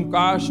apresentei um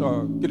caixa,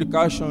 aquele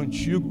caixa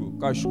antigo,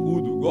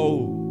 cascudo,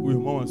 igual o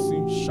irmão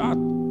assim,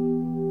 chato,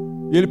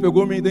 e ele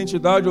pegou minha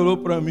identidade, olhou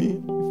para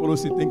mim e falou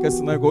assim, tem que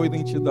assinar igual a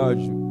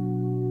identidade.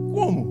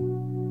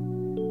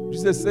 Como?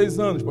 16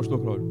 anos, pastor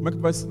Cláudio, como é que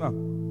tu vai assinar?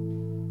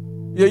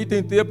 E aí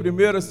tentei a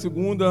primeira, a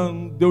segunda,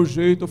 não deu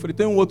jeito. Eu falei,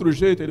 tem um outro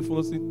jeito? Ele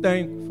falou assim,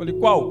 tem. Eu falei,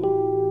 qual?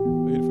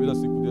 Aí ele fez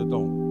assim com o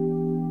dedão.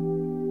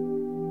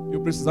 Eu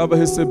precisava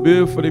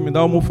receber, eu falei, me dá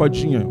uma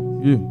almofadinha.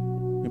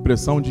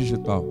 Impressão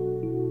digital.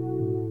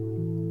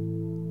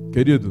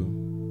 Querido,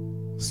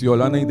 se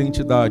olhar na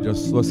identidade, a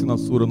sua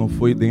assinatura não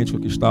for idêntica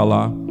ao que está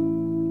lá,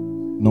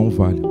 não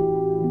vale.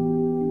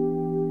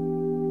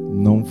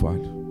 Não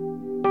vale.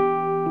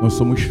 Nós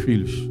somos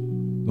filhos,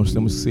 nós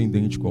temos que ser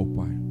idênticos ao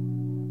Pai.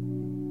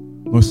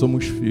 Nós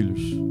somos filhos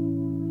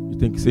e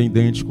tem que ser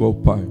idêntico ao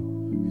Pai.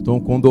 Então,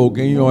 quando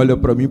alguém olha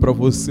para mim, para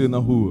você na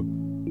rua,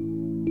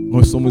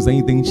 nós somos a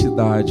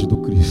identidade do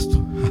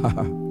Cristo.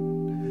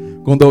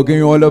 Quando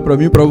alguém olha para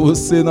mim, para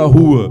você na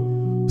rua,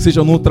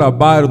 seja no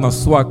trabalho, na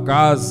sua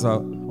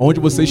casa, onde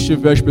você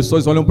estiver, as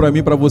pessoas olham para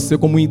mim, para você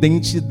como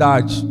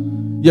identidade.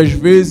 E às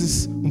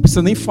vezes não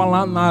precisa nem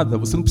falar nada,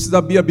 você não precisa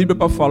abrir a Bíblia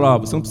para falar,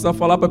 você não precisa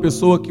falar para a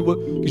pessoa que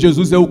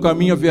Jesus é o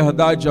caminho, a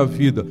verdade e a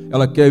vida.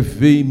 Ela quer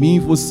ver em mim e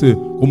você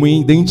como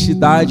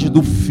identidade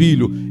do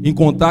Filho,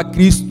 encontrar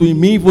Cristo em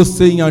mim e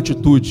você em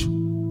atitude.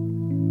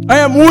 Aí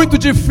é muito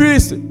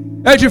difícil,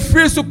 é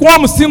difícil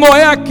como se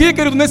Noé aqui,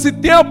 querido, nesse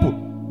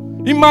tempo.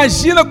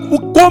 Imagina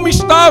como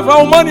estava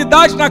a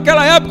humanidade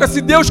naquela época,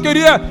 se Deus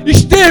queria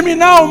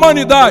exterminar a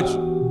humanidade.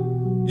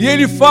 E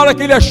ele fala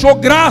que ele achou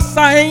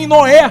graça em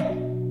Noé.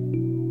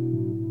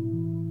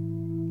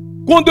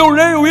 Quando eu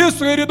leio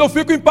isso, querido, eu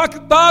fico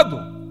impactado.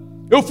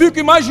 Eu fico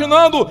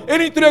imaginando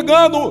ele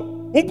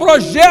entregando um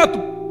projeto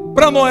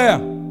para Noé.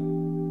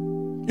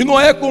 E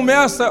Noé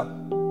começa a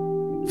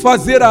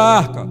fazer a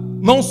arca.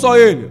 Não só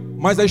ele,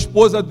 mas a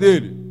esposa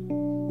dele,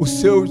 os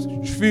seus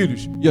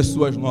filhos e as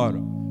suas noras.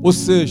 Ou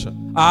seja,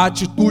 a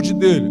atitude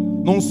dele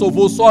não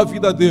salvou só a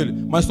vida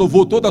dele, mas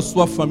salvou toda a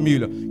sua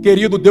família.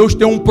 Querido, Deus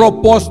tem um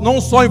propósito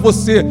não só em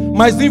você,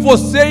 mas em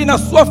você e na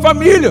sua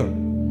família.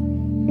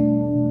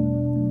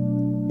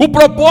 O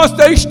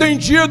propósito é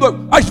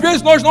estendido. Às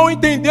vezes nós não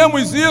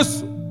entendemos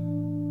isso,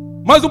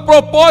 mas o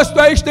propósito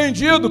é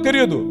estendido,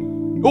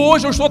 querido.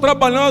 Hoje eu estou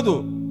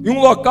trabalhando em um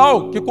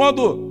local que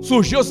quando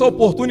surgiu essa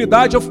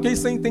oportunidade eu fiquei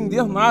sem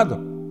entender nada.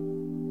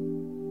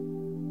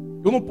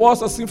 Eu não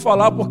posso assim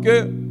falar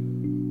porque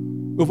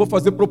eu vou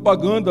fazer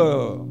propaganda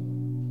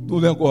do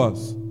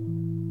negócio.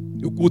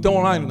 E o culto é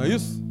online, não é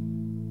isso?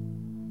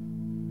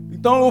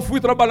 Então eu fui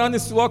trabalhar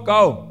nesse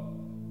local.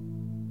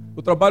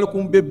 Eu trabalho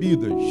com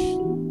bebidas,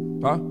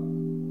 tá?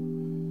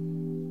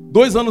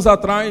 2 anos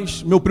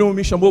atrás, meu primo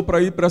me chamou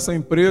para ir para essa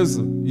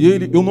empresa.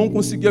 E eu não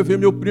conseguia ver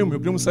meu primo. Meu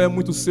primo saía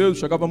muito cedo,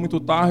 chegava muito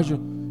tarde.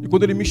 E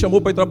quando ele me chamou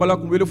para ir trabalhar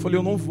com ele, eu falei,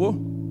 eu não vou.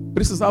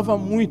 Precisava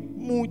muito.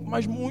 Eu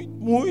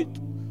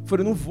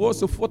falei, não vou.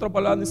 Se eu for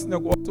trabalhar nesse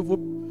negócio, eu vou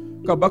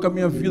acabar com a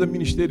minha vida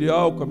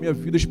ministerial, com a minha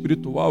vida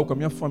espiritual, com a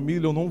minha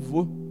família. Eu não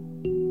vou.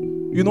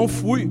 E não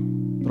fui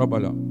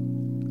trabalhar.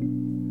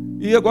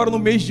 E agora no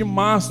mês de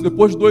março,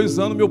 depois de 2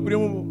 anos, meu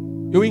primo...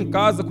 Eu em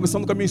casa,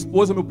 conversando com a minha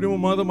esposa, meu primo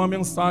manda uma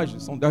mensagem.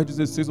 São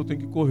 10h16, eu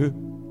tenho que correr.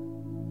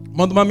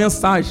 Manda uma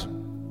mensagem.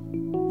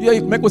 E aí,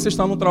 como é que você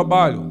está no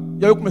trabalho?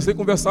 E aí eu comecei a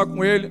conversar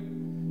com ele.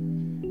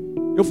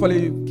 Eu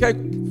falei,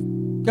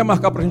 quer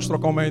marcar para a gente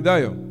trocar uma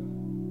ideia?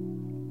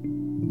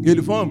 E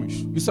ele,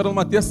 vamos. Isso era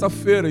numa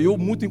terça-feira. E eu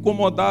muito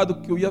incomodado,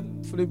 que eu ia...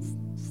 Falei,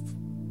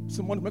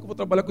 Simone, como é que eu vou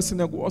trabalhar com esse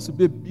negócio?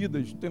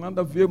 Bebidas, não tem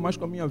nada a ver mais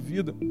com a minha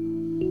vida.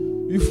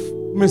 E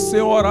comecei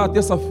a orar a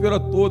terça-feira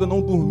toda,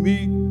 não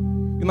dormi.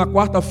 E na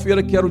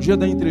quarta-feira, que era o dia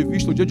da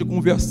entrevista, o dia de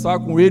conversar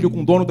com ele,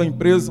 com o dono da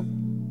empresa,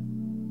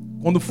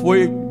 quando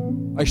foi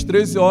às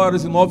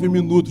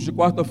 13h09 de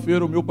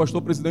quarta-feira, o meu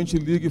pastor presidente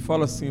liga e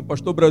fala assim,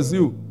 Pastor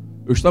Brasil,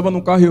 eu estava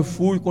no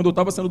Carrefour e quando eu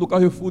estava saindo do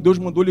Carrefour, Deus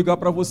mandou ligar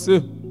para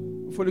você.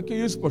 Eu falei, que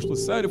isso, pastor?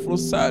 Sério? Ele falou,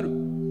 sério.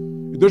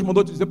 E Deus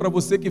mandou te dizer para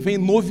você que vem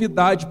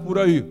novidade por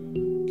aí,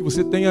 que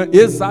você tenha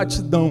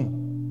exatidão.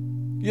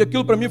 E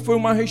aquilo para mim foi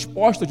uma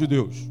resposta de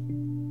Deus.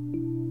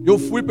 Eu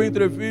fui para a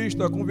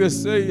entrevista,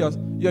 conversei,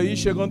 e aí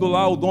chegando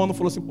lá, o dono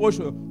falou assim,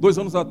 poxa, 2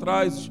 anos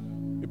atrás,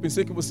 eu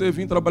pensei que você ia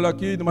vir trabalhar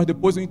aqui, mas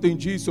depois eu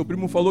entendi, seu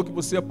primo falou que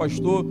você é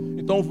pastor,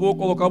 então vou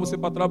colocar você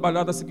para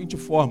trabalhar da seguinte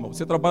forma,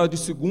 você trabalha de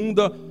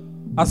segunda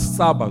a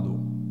sábado,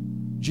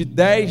 de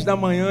 10 da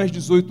manhã às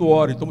 18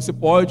 horas, então você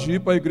pode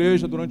ir para a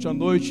igreja durante a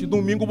noite, e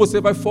domingo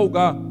você vai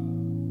folgar.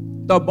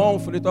 Tá bom? Eu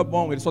falei, tá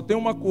bom. Ele só tem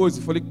uma coisa,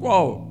 eu falei,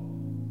 qual?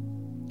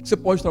 Você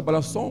pode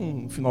trabalhar só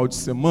um final de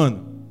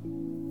semana?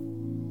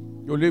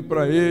 Eu olhei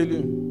para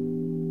ele,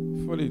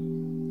 falei,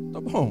 tá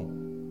bom.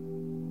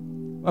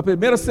 Na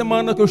primeira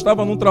semana que eu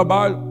estava num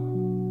trabalho,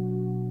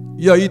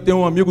 e aí tem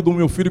um amigo do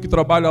meu filho que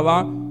trabalha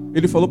lá,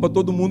 ele falou para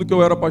todo mundo que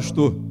eu era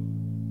pastor.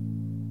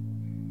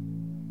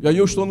 E aí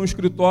eu estou no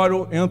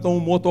escritório, entra um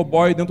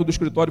motoboy dentro do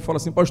escritório e fala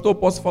assim, pastor,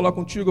 posso falar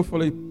contigo? Eu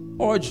falei,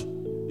 pode.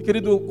 E,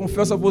 querido, eu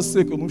confesso a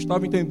você que eu não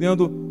estava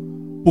entendendo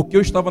porque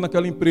eu estava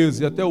naquela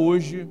empresa. E até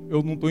hoje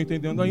eu não estou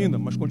entendendo ainda,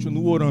 mas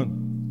continuo orando.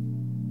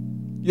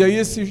 E aí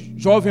esse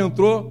jovem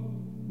entrou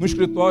no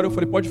escritório, eu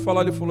falei, pode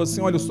falar? Ele falou assim,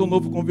 olha, eu sou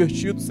novo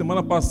convertido,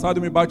 semana passada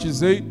eu me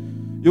batizei,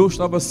 e eu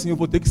estava assim, eu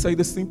vou ter que sair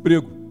desse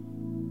emprego.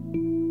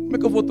 Como é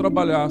que eu vou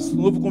trabalhar?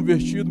 Sou novo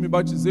convertido, me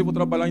batizei, vou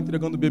trabalhar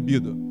entregando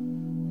bebida.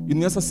 E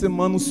nessa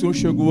semana o senhor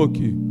chegou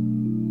aqui.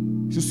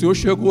 Se o senhor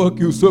chegou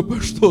aqui, o senhor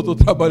pastor, estou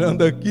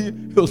trabalhando aqui,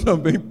 eu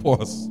também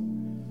posso.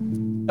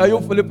 Aí eu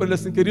falei para ele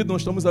assim, querido,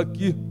 nós estamos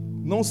aqui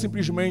não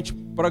simplesmente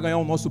para ganhar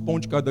o nosso pão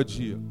de cada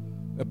dia,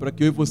 é para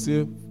que eu e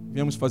você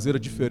venhamos fazer a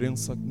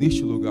diferença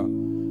neste lugar,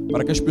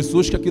 para que as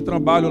pessoas que aqui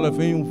trabalham, elas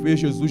venham ver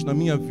Jesus na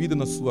minha vida e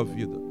na sua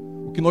vida.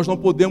 O que nós não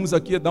podemos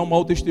aqui é dar um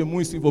mau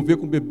testemunho, se envolver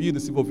com bebida,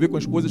 se envolver com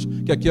as coisas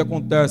que aqui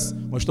acontecem.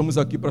 Nós estamos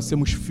aqui para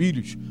sermos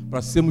filhos,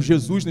 para sermos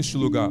Jesus neste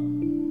lugar.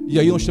 E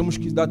aí nós temos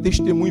que dar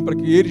testemunho para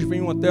que eles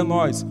venham até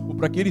nós, ou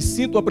para que eles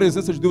sintam a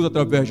presença de Deus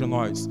através de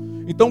nós.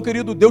 Então,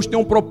 querido, Deus tem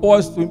um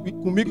propósito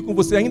comigo e com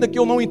você, ainda que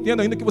eu não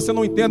entenda, ainda que você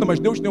não entenda, mas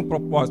Deus tem um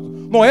propósito.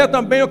 Noé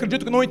também, eu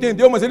acredito que não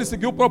entendeu, mas ele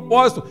seguiu o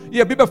propósito. E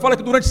a Bíblia fala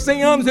que durante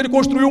 100 anos ele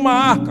construiu uma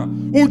arca.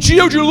 Um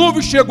dia o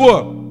dilúvio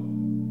chegou.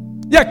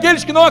 E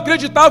aqueles que não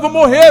acreditavam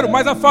morreram,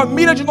 mas a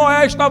família de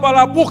Noé estava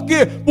lá. Por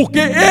quê? Porque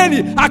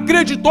ele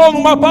acreditou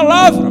numa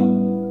palavra.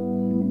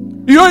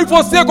 E eu e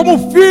você,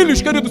 como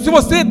filhos, querido, se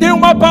você tem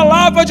uma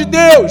palavra de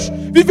Deus,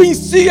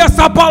 vivencie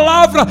essa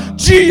palavra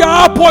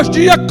dia após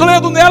dia,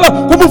 crendo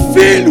nela como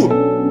filho.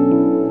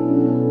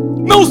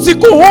 Não se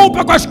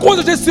corrompa com as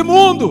coisas desse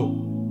mundo.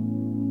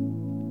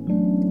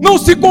 Não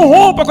se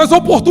corrompa com as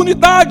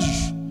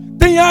oportunidades.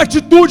 Tenha a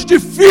atitude de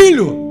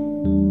filho.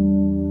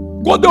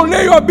 Quando eu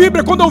leio a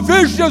Bíblia, quando eu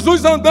vejo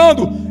Jesus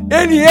andando,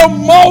 Ele é o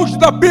molde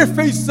da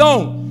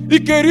perfeição. E,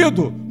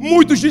 querido,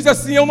 muitos dizem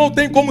assim, eu não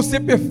tenho como ser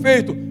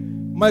perfeito,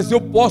 mas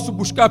eu posso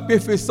buscar a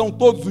perfeição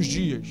todos os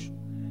dias.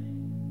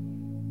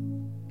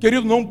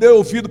 Querido, não dê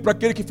ouvido para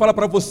aquele que fala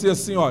para você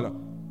assim, olha,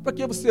 para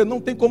que você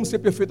não tem como ser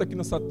perfeito aqui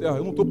nessa terra.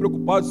 Eu não estou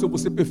preocupado se eu vou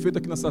ser perfeito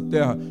aqui nessa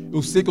terra.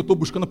 Eu sei que eu estou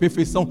buscando a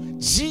perfeição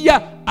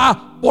dia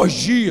após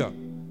dia.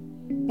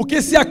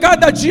 Porque se a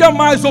cada dia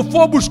mais eu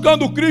for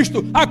buscando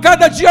Cristo, a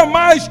cada dia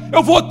mais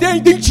eu vou ter a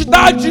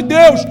identidade de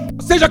Deus.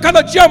 Ou seja, a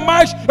cada dia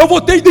mais eu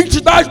vou ter a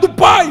identidade do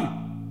Pai.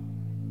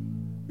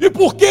 E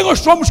por que nós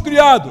fomos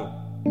criados?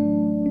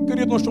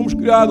 Querido, nós fomos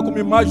criados como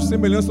imagem e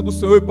semelhança do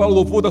Senhor e para o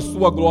louvor da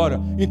sua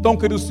glória. Então,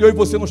 querido, se eu e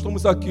você nós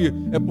estamos aqui,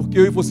 é porque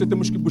eu e você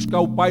temos que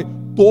buscar o Pai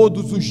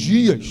todos os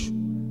dias.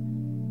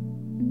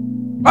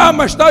 Ah,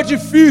 mas está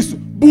difícil.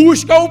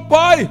 Busca o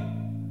Pai.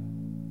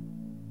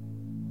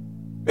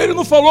 Ele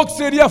não falou que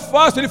seria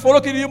fácil, ele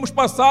falou que iríamos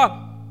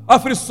passar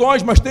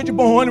aflições, mas tem de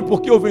bom ânimo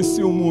porque eu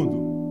venci o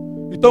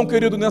mundo. Então,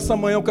 querido, nessa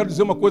manhã eu quero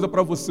dizer uma coisa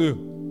para você.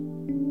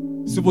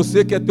 Se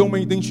você quer ter uma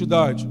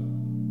identidade,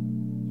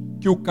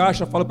 que o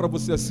caixa fala para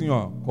você assim,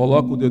 ó,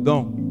 coloca o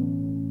dedão,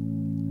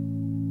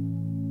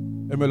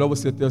 é melhor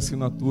você ter a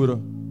assinatura,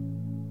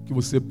 que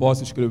você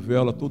possa escrever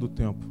ela todo o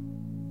tempo,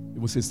 e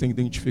você ser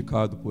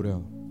identificado por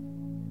ela.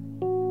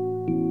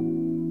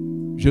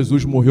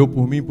 Jesus morreu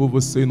por mim e por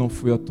você e não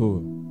fui à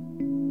toa.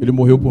 Ele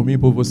morreu por mim e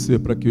por você,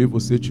 para que eu e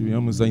você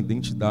tenhamos a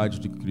identidade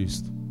de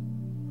Cristo,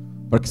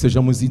 para que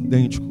sejamos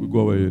idênticos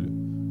igual a Ele.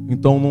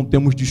 Então não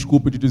temos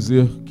desculpa de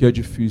dizer que é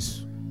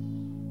difícil.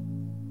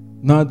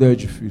 Nada é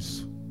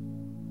difícil,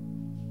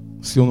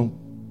 se eu não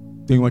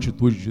tenho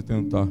atitude de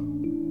tentar.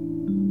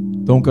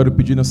 Então eu quero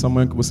pedir nessa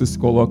manhã que você se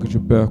coloque de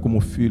pé como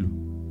filho.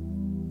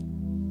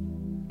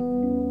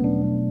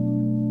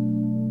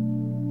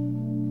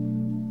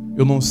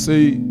 Eu não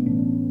sei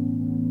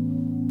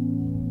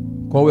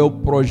qual é o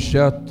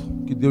projeto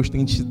que Deus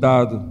tem te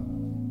dado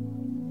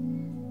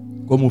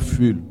como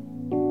filho.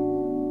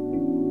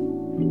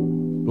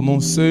 Eu não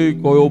sei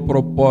qual é o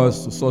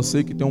propósito, só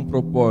sei que tem um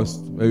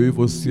propósito, é eu e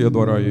você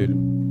adorar Ele.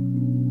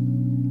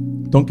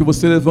 Então que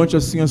você levante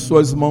assim as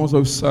suas mãos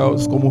aos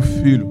céus como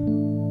filho.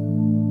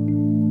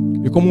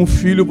 E como um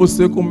filho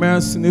você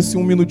comece nesse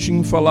 1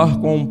 minutinho falar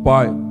com o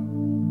Pai.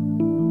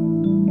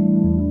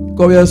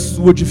 Qual é a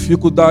sua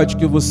dificuldade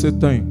que você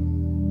tem?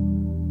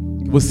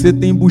 Que você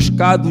tem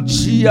buscado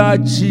dia a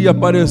dia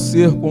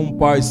parecer com o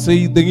Pai, ser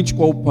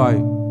idêntico ao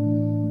Pai.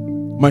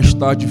 Mas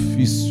está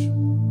difícil.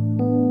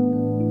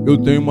 Eu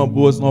tenho uma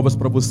boas novas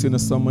para você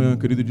nessa manhã,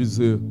 querido,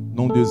 dizer,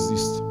 não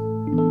desista.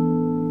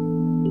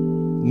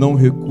 Não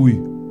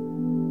recue.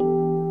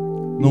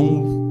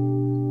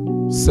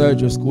 Não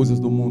cede às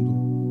coisas do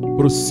mundo.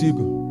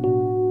 Prossiga.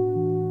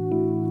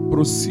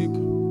 Prossiga.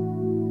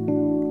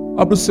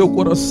 Abra o seu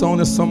coração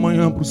nessa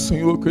manhã para o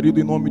Senhor,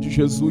 querido, em nome de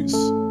Jesus.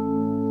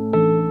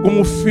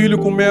 Como o filho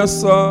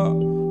começa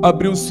a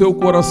abrir o seu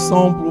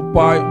coração para o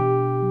Pai.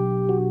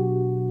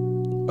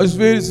 Às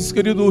vezes,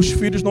 querido, os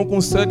filhos não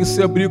conseguem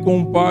se abrir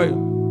com o Pai.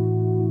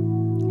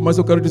 Mas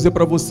eu quero dizer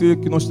para você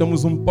que nós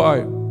temos um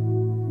Pai,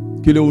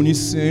 que Ele é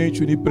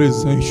onisciente,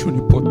 onipresente,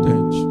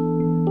 onipotente.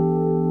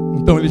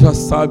 Então Ele já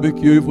sabe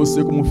que eu e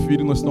você como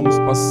filho nós estamos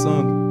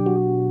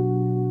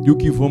passando e o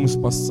que vamos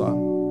passar.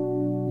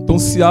 Então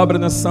se abra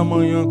nessa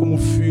manhã como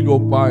filho ao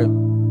Pai.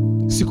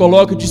 Se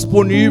coloque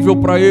disponível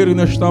para Ele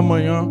nesta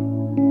manhã.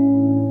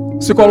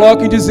 Se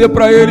coloque em dizer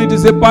para Ele,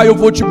 Pai, eu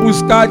vou te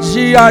buscar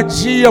dia a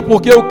dia,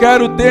 porque eu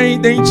quero ter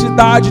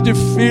identidade de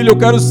filho, eu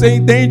quero ser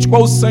idêntico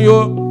ao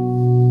Senhor.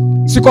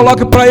 Se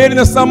coloque para Ele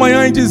nessa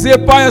manhã e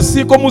dizer, Pai,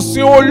 assim como o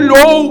Senhor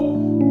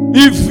olhou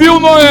e viu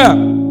Noé,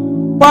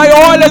 Pai,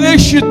 olha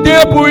neste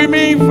tempo e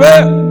me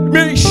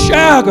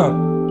enxerga.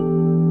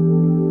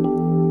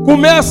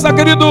 Começa,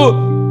 querido,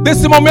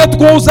 nesse momento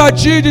com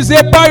ousadia e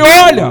dizer, Pai,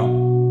 olha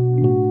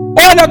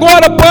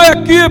agora, Pai,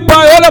 aqui,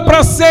 Pai, olha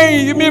para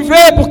 100 e me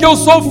vê, porque eu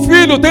sou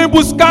filho, tenho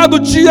buscado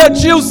dia a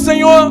dia o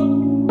Senhor.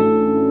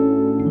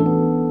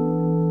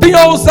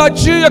 Tenha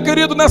ousadia,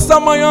 querido, nessa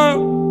manhã,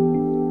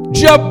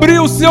 de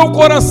abrir o seu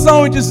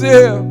coração e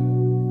dizer,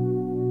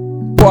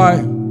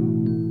 Pai,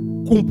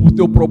 cumpra o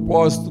teu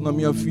propósito na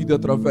minha vida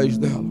através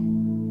dela.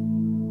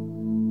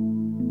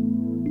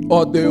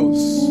 Ó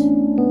Deus,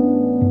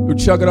 eu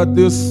te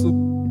agradeço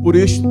por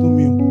este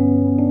domingo,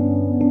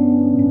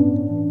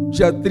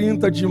 dia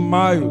 30 de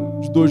maio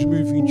de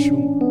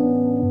 2021.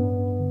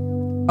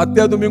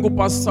 Até domingo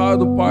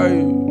passado, Pai,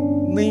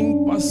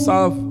 nem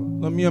passava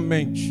na minha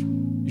mente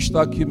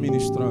estar aqui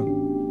ministrando.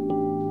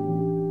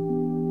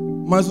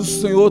 Mas o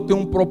Senhor tem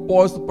um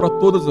propósito para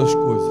todas as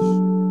coisas.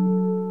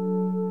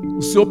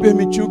 O Senhor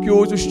permitiu que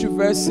hoje eu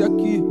estivesse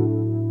aqui.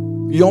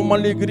 E há uma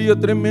alegria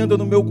tremenda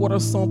no meu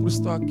coração por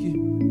estar aqui.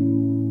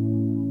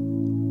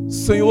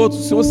 Senhor, o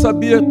Senhor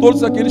sabia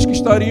todos aqueles que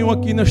estariam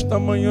aqui nesta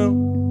manhã.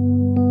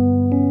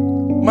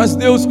 Mas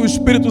Deus, que o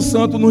Espírito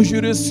Santo nos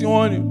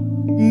direcione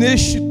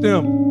neste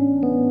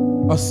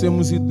tempo a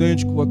sermos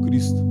idênticos a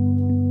Cristo.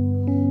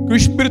 Que o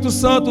Espírito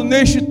Santo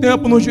neste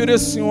tempo nos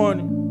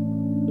direcione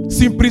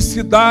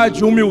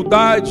simplicidade,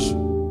 humildade,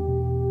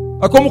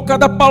 a como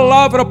cada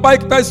palavra, Pai,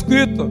 que está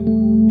escrita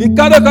em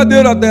cada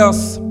cadeira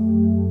dessa,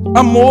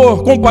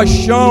 amor,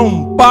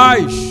 compaixão,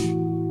 paz,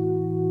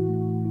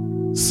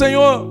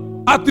 Senhor,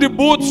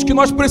 atributos que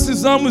nós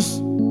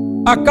precisamos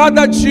a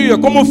cada dia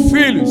como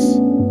filhos,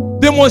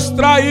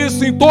 demonstrar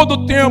isso em todo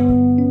o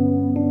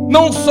tempo,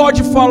 não só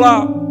de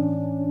falar,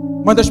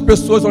 mas das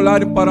pessoas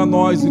olharem para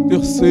nós e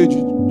ter sede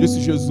desse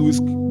Jesus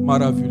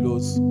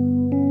maravilhoso.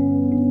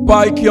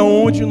 Pai, que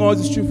aonde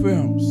nós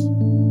estivermos,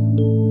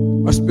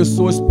 as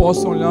pessoas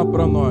possam olhar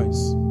para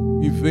nós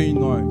e ver em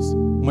nós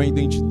uma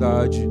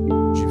identidade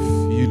de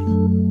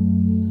filho,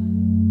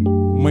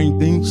 uma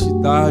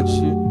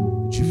identidade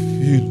de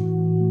filho,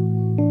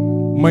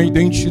 uma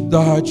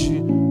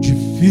identidade de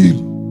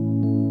filho,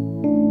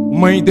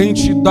 uma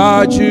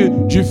identidade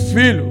de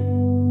filho.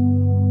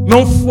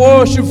 Não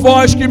foste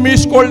vós que me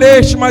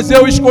escolheste, mas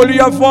eu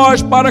escolhi a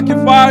vós para que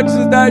vades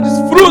e dedes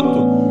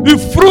fruto, e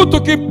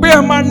fruto que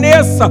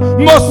permaneça.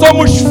 Nós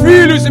somos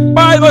filhos e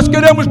Pai, nós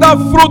queremos dar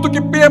fruto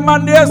que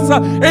permaneça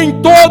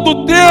em todo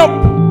o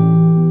tempo.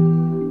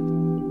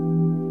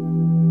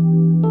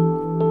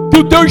 Que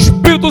o Teu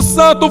Espírito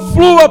Santo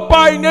flua,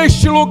 Pai,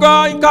 neste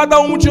lugar, em cada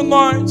um de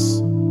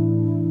nós,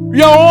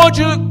 e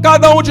aonde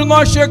cada um de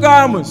nós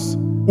chegarmos,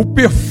 o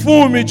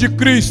perfume de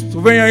Cristo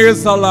venha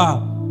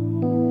exalar.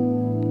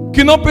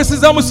 Que não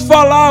precisamos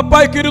falar,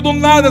 Pai querido,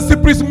 nada,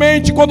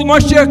 simplesmente quando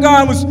nós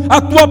chegarmos, a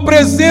Tua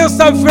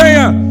presença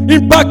venha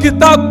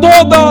impactar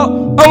toda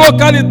a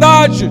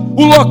localidade,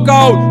 o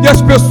local, e as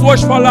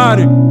pessoas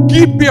falarem: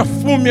 que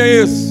perfume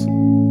é esse?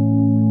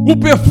 O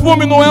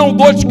perfume não é um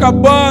Dor de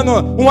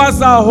Cabana, um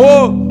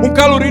Azarro, um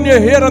Carolina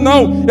Herrera,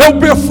 não, é o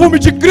perfume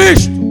de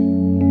Cristo.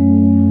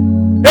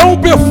 É um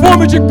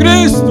perfume de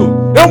Cristo,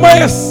 é uma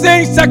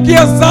essência que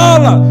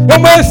exala, é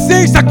uma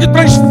essência que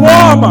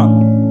transforma,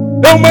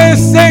 é uma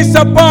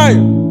essência, Pai.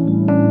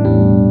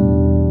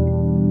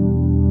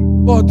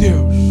 Oh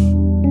Deus,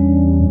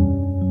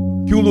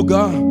 que o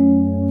lugar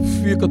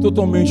fica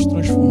totalmente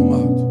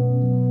transformado,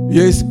 e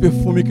é esse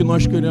perfume que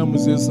nós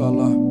queremos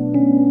exalar,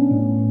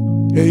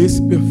 é esse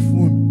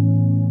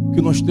perfume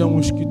que nós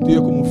temos que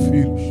ter como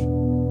filhos,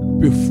 o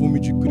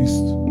perfume de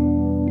Cristo.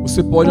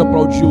 Você pode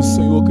aplaudir o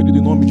Senhor, querido,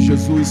 em nome de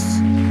Jesus.